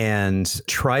 and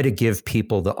try to give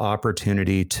people the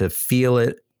opportunity to feel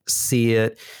it, see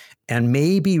it, and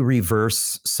maybe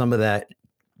reverse some of that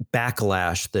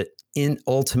backlash that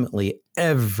ultimately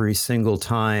every single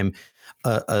time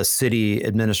a city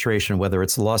administration, whether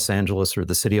it's Los Angeles or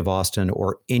the city of Austin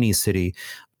or any city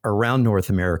around North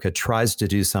America, tries to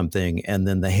do something, and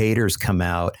then the haters come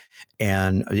out,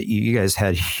 and you guys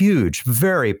had huge,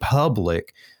 very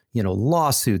public,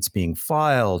 lawsuits being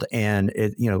filed, and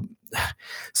it,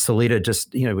 Salita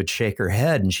just, would shake her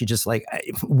head, and she just like,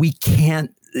 we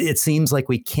can't. It seems like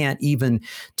we can't even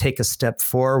take a step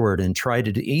forward and try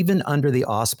to do, even under the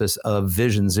auspice of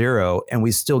Vision Zero, and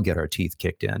we still get our teeth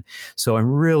kicked in. So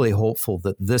I'm really hopeful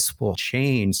that this will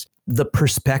change the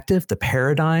perspective, the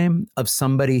paradigm of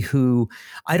somebody who,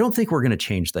 I don't think we're going to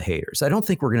change the haters. I don't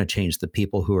think we're going to change the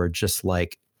people who are just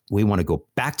like, we want to go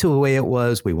back to the way it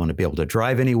was. We want to be able to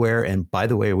drive anywhere. And by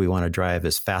the way, we want to drive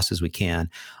as fast as we can.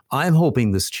 I'm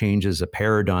hoping this changes a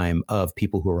paradigm of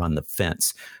people who are on the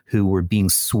fence, who were being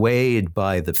swayed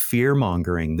by the fear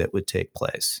mongering that would take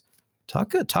place.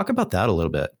 Talk about that a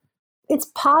little bit. It's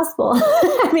possible.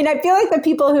 I mean, I feel like the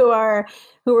people who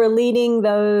were leading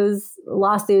those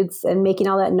lawsuits and making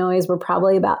all that noise were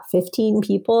probably about 15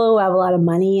 people who have a lot of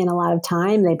money and a lot of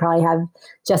time. They probably have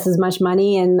just as much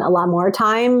money and a lot more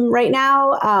time right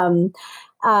now.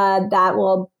 That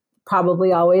will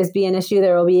probably always be an issue.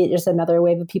 There will be just another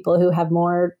wave of people who have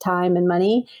more time and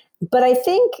money. But I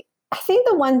think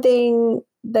the one thing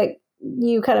that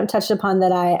you kind of touched upon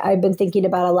that I've been thinking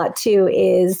about a lot too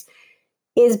is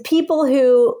people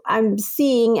who I'm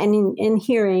seeing and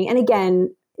hearing. And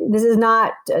again, this is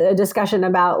not a discussion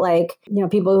about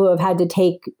people who have had to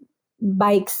take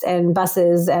bikes and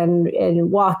buses and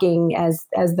walking as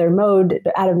their mode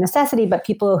out of necessity, but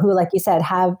people who, like you said,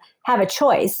 have a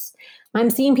choice. I'm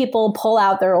seeing people pull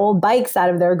out their old bikes out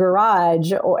of their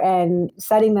garage and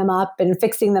setting them up and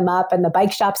fixing them up. And the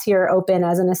bike shops here open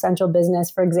as an essential business,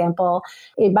 for example.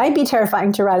 It might be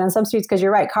terrifying to ride on some streets because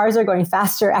you're right, cars are going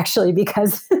faster actually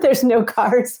because there's no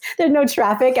cars, there's no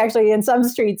traffic. Actually, in some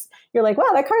streets, you're like,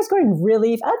 wow, that car's going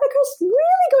really fast. That car's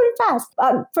really going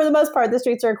fast. For the most part, the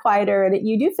streets are quieter and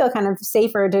you do feel kind of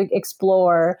safer to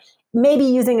explore, maybe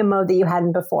using a mode that you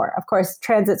hadn't before. Of course,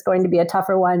 transit's going to be a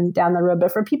tougher one down the road,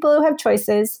 but for people who have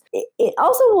choices, it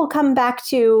also will come back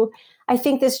to, I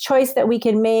think, this choice that we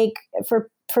can make for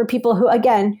people who,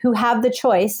 again, who have the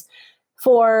choice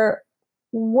for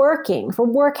work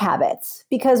habits,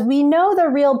 because we know the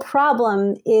real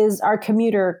problem is our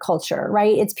commuter culture,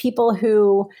 right? It's people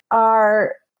who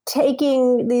are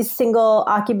taking these single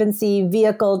occupancy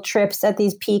vehicle trips at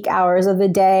these peak hours of the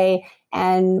day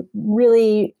and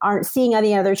really aren't seeing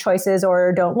any other choices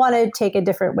or don't want to take a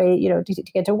different way, to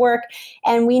get to work.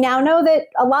 And we now know that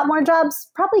a lot more jobs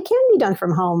probably can be done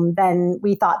from home than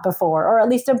we thought before, or at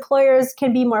least employers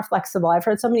can be more flexible. I've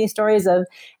heard so many stories of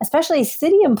especially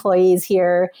city employees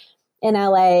here in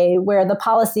LA where the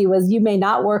policy was you may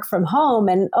not work from home.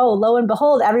 And lo and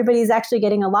behold, everybody's actually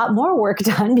getting a lot more work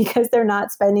done because they're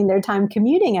not spending their time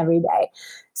commuting every day.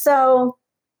 So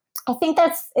I think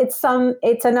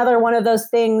it's another one of those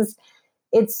things.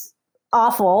 It's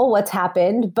awful what's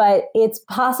happened, but it's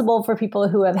possible for people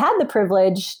who have had the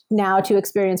privilege now to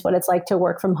experience what it's like to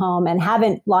work from home and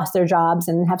haven't lost their jobs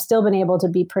and have still been able to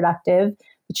be productive.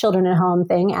 The children at home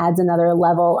thing adds another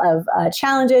level of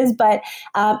challenges, but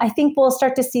I think we'll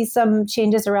start to see some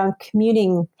changes around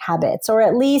commuting habits, or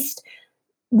at least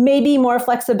maybe more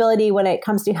flexibility when it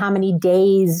comes to how many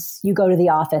days you go to the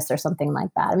office or something like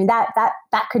that. I mean, that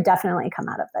could definitely come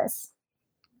out of this.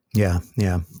 Yeah.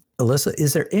 Alyssa,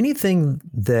 is there anything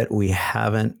that we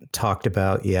haven't talked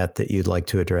about yet that you'd like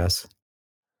to address?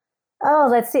 Oh,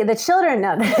 let's see. The children,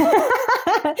 no.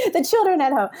 The children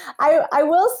at home. I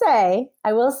will say,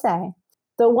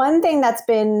 the one thing that's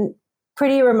been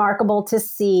pretty remarkable to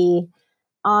see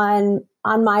on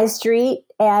my street,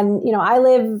 and I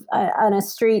live on a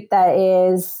street that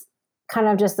is kind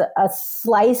of just a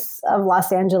slice of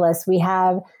Los Angeles. We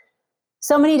have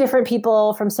so many different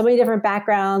people from so many different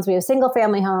backgrounds. We have single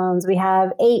family homes. We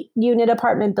have 8-unit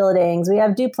apartment buildings. We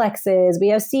have duplexes. We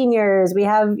have seniors. We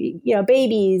have,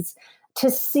 babies. To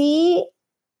see,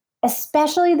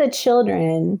 especially the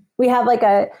children, we have like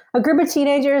a group of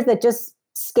teenagers that just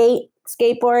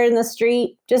skateboard in the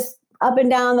street, just up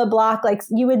and down the block. Like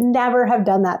you would never have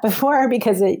done that before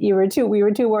because we were too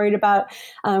worried about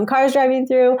cars driving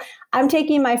through. I'm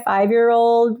taking my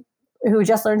 5-year-old who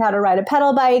just learned how to ride a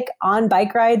pedal bike on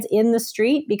bike rides in the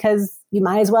street because you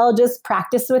might as well just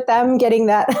practice with them, getting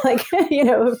that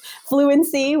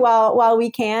fluency while we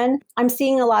can. I'm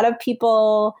seeing a lot of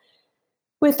people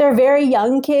with their very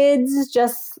young kids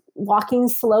just walking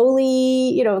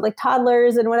slowly, like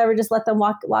toddlers and whatever, just let them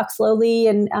walk slowly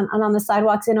and on the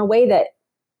sidewalks in a way that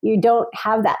you don't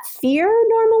have that fear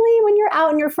normally when you're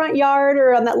out in your front yard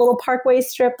or on that little parkway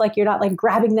strip. Like you're not like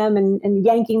grabbing them and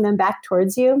yanking them back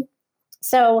towards you.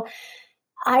 So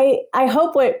I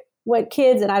hope what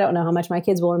kids, and I don't know how much my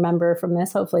kids will remember from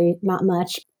this, hopefully not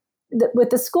much.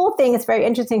 With the school thing, it's very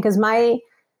interesting because my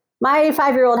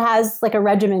 5-year-old has like a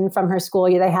regimen from her school.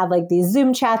 They have like these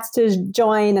Zoom chats to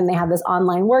join and they have this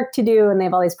online work to do and they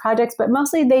have all these projects, but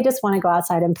mostly they just want to go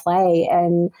outside and play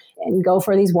and go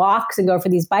for these walks and go for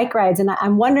these bike rides. And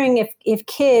I'm wondering if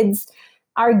kids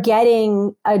are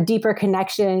getting a deeper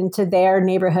connection to their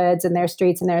neighborhoods and their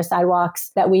streets and their sidewalks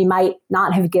that we might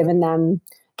not have given them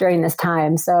during this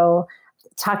time. So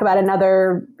talk about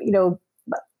another,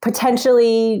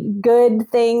 potentially good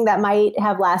thing that might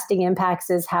have lasting impacts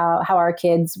is how our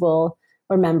kids will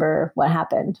remember what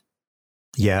happened.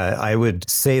 Yeah, I would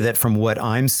say that from what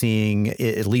I'm seeing,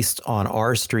 at least on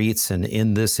our streets and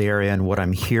in this area, and what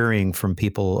I'm hearing from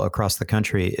people across the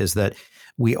country is that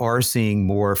we are seeing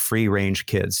more free range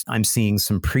kids. I'm seeing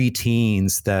some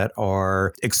preteens that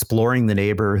are exploring the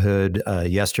neighborhood.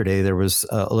 Yesterday, there was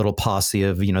a little posse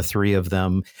of, 3 of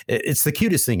them. It's the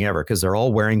cutest thing ever because they're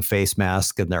all wearing face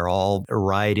masks and they're all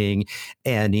riding.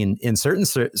 And in certain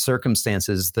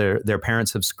circumstances, their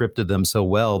parents have scripted them so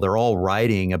well, they're all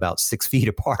riding about 6 feet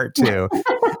apart too.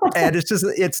 And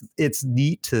it's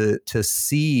neat to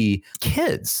see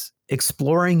kids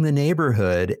exploring the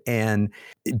neighborhood. And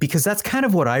because that's kind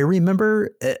of what I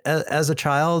remember as a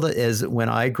child, as when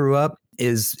I grew up,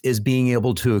 is being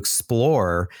able to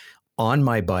explore on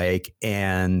my bike.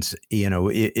 And,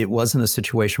 it wasn't a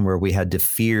situation where we had to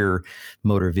fear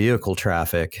motor vehicle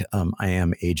traffic. I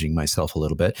am aging myself a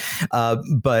little bit,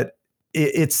 but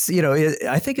it's,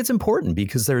 I think it's important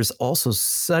because there's also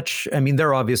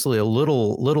they're obviously a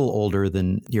little older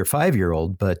than your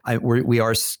 5-year-old, but I am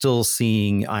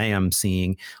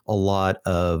seeing a lot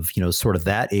of, sort of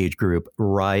that age group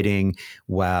riding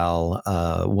while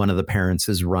one of the parents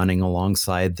is running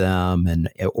alongside them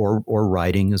or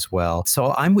riding as well.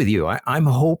 So I'm with you. I'm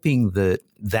hoping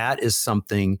that is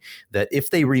something that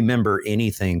if they remember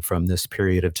anything from this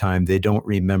period of time, they don't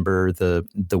remember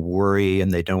the worry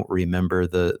and they don't remember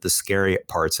the scary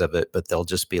parts of it, but they'll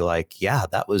just be like, yeah,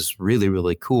 that was really,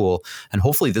 really cool. And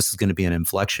hopefully this is going to be an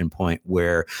inflection point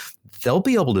where they'll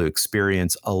be able to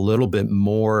experience a little bit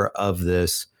more of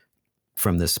this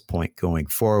from this point going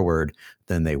forward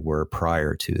than they were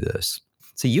prior to this.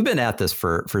 So you've been at this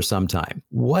for some time.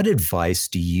 What advice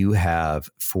do you have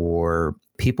for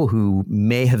people who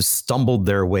may have stumbled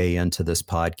their way into this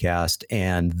podcast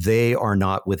and they are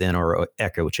not within our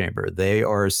echo chamber? They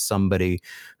are somebody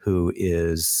who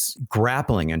is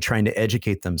grappling and trying to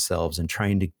educate themselves and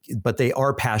but they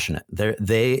are passionate.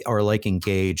 They are like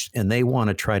engaged and they want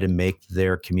to try to make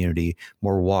their community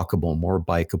more walkable, more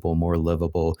bikeable, more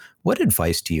livable. What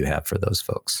advice do you have for those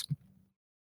folks?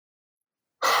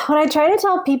 What I try to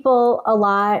tell people a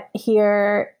lot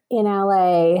here in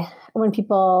LA, when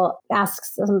people ask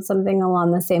something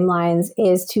along the same lines,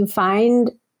 is to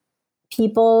find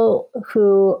people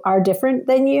who are different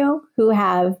than you, who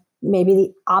have maybe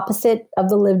the opposite of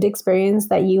the lived experience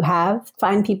that you have.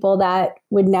 Find people that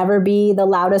would never be the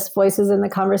loudest voices in the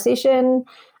conversation,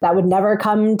 that would never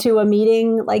come to a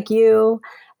meeting like you,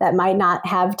 that might not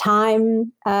have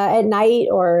time at night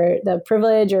or the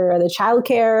privilege or the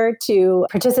childcare to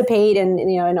participate in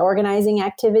an organizing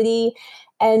activity,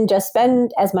 and just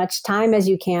spend as much time as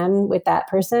you can with that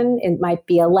person. It might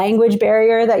be a language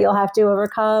barrier that you'll have to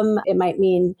overcome. It might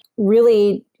mean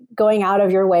really going out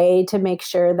of your way to make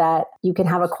sure that you can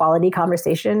have a quality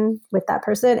conversation with that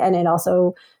person. And it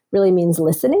also really means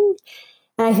listening.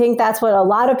 And I think that's what a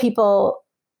lot of people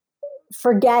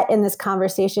forget in this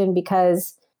conversation,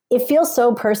 because it feels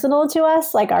so personal to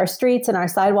us, like our streets and our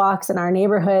sidewalks and our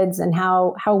neighborhoods and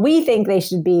how we think they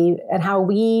should be and how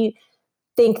we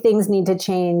think things need to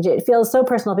change. It feels so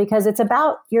personal because it's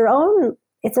about your own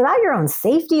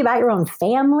safety, about your own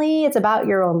family. It's about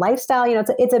your own lifestyle.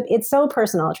 It's so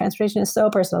personal. Transportation is so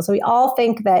personal. So we all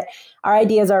think that our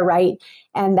ideas are right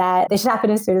and that they should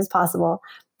happen as soon as possible.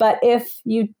 But if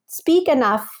you speak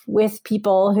enough with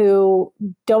people who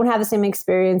don't have the same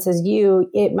experience as you,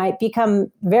 it might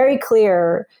become very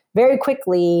clear very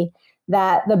quickly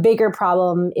that the bigger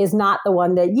problem is not the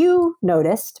one that you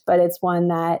noticed, but it's one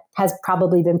that has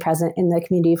probably been present in the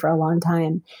community for a long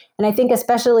time. And I think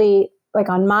especially like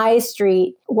on my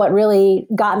street, what really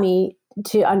got me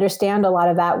to understand a lot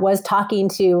of that was talking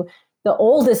to the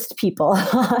oldest people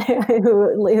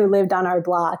who lived on our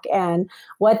block and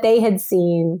what they had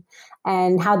seen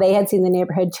and how they had seen the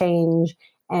neighborhood change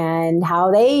and how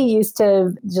they used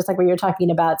to, just like what you're talking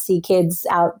about, see kids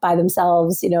out by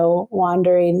themselves,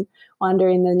 wandering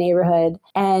the neighborhood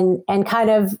and kind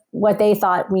of what they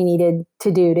thought we needed to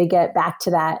do to get back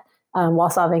to that while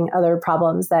solving other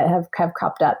problems that have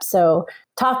cropped up. So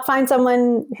find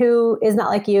someone who is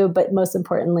not like you, but most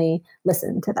importantly,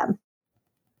 listen to them.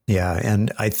 Yeah.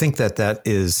 And I think that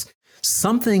is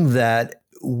something that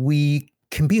we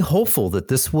can be hopeful that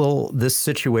this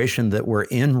situation that we're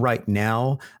in right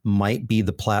now might be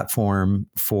the platform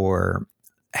for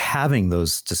having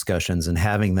those discussions and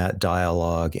having that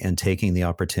dialogue and taking the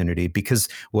opportunity, because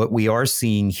what we are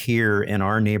seeing here in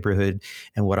our neighborhood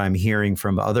and what I'm hearing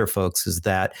from other folks is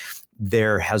that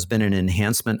there has been an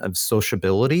enhancement of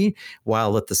sociability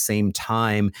while at the same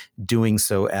time doing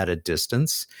so at a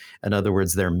distance. In other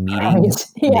words, they're meeting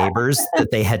neighbors that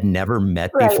they had never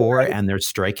met before, and they're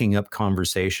striking up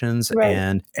conversations.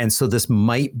 And so this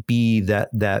might be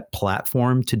that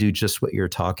platform to do just what you're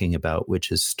talking about,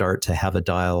 which is start to have a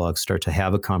dialogue, start to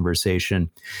have a conversation.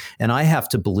 And I have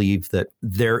to believe that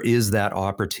there is that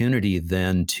opportunity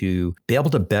then to be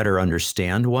able to better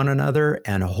understand one another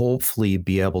and hopefully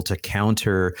be able to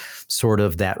counter sort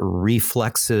of that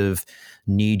reflexive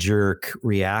knee-jerk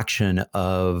reaction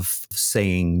of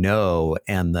saying no,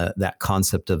 and that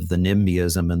concept of the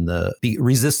NIMBYism and the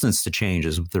resistance to change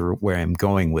is where I'm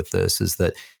going with this, is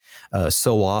that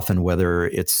so often, whether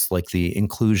it's like the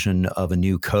inclusion of a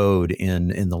new code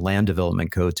in the land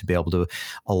development code to be able to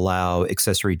allow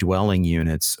accessory dwelling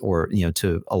units, or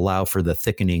to allow for the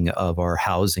thickening of our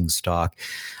housing stock.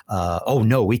 Oh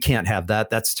no, we can't have that.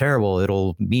 That's terrible.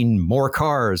 It'll mean more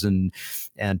cars and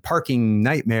parking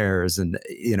nightmares, and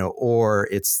or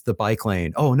it's the bike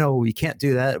lane. Oh no, we can't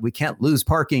do that. We can't lose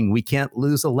parking. We can't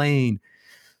lose a lane.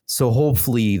 So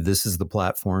hopefully this is the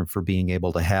platform for being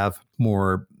able to have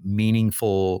more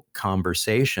meaningful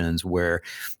conversations where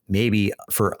maybe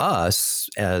for us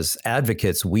as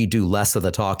advocates, we do less of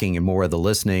the talking and more of the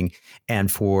listening. And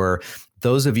for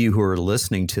those of you who are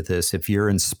listening to this, if you're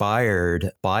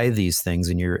inspired by these things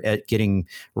and you're getting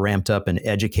ramped up and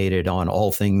educated on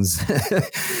all things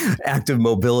active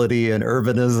mobility and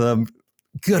urbanism,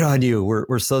 good on you.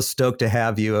 We're so stoked to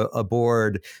have you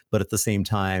aboard. But at the same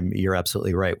time, you're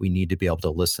absolutely right. We need to be able to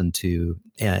listen to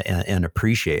and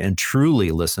appreciate and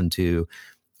truly listen to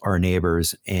our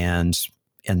neighbors. And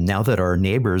now that our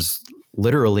neighbors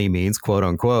literally means, quote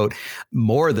unquote,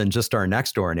 more than just our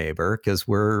next door neighbor, because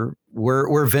we're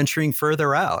venturing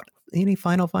further out. Any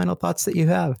final thoughts that you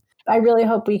have? I really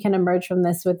hope we can emerge from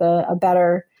this with a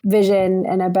better vision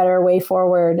and a better way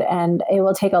forward. And it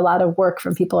will take a lot of work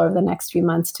from people over the next few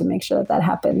months to make sure that that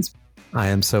happens. I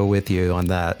am so with you on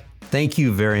that. Thank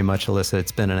you very much, Alyssa.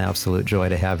 It's been an absolute joy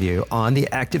to have you on the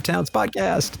Active Towns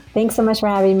podcast. Thanks so much for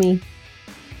having me.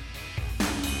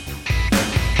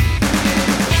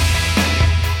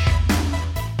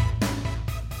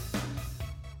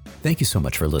 Thank you so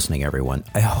much for listening, everyone.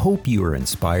 I hope you are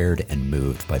inspired and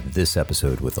moved by this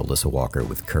episode with Alyssa Walker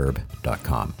with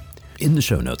Curb.com. In the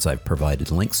show notes, I've provided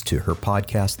links to her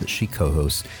podcast that she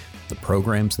co-hosts, the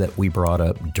programs that we brought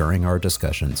up during our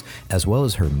discussions, as well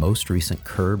as her most recent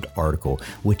Curbed article,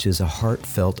 which is a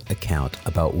heartfelt account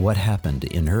about what happened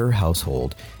in her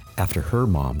household after her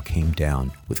mom came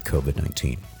down with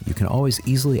COVID-19. You can always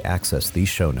easily access these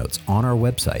show notes on our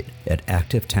website at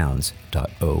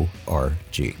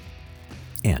activetowns.org.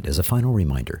 And as a final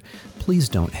reminder, please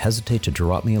don't hesitate to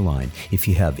drop me a line if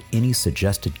you have any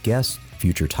suggested guests,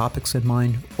 future topics in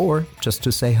mind, or just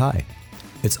to say hi.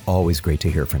 It's always great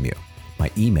to hear from you. My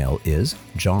email is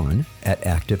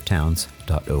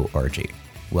john@activetowns.org.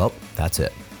 Well, that's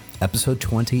it. Episode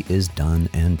 20 is done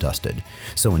and dusted.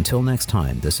 So until next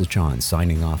time, this is John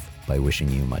signing off by wishing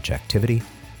you much activity,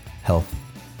 health,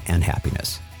 and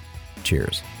happiness.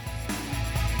 Cheers.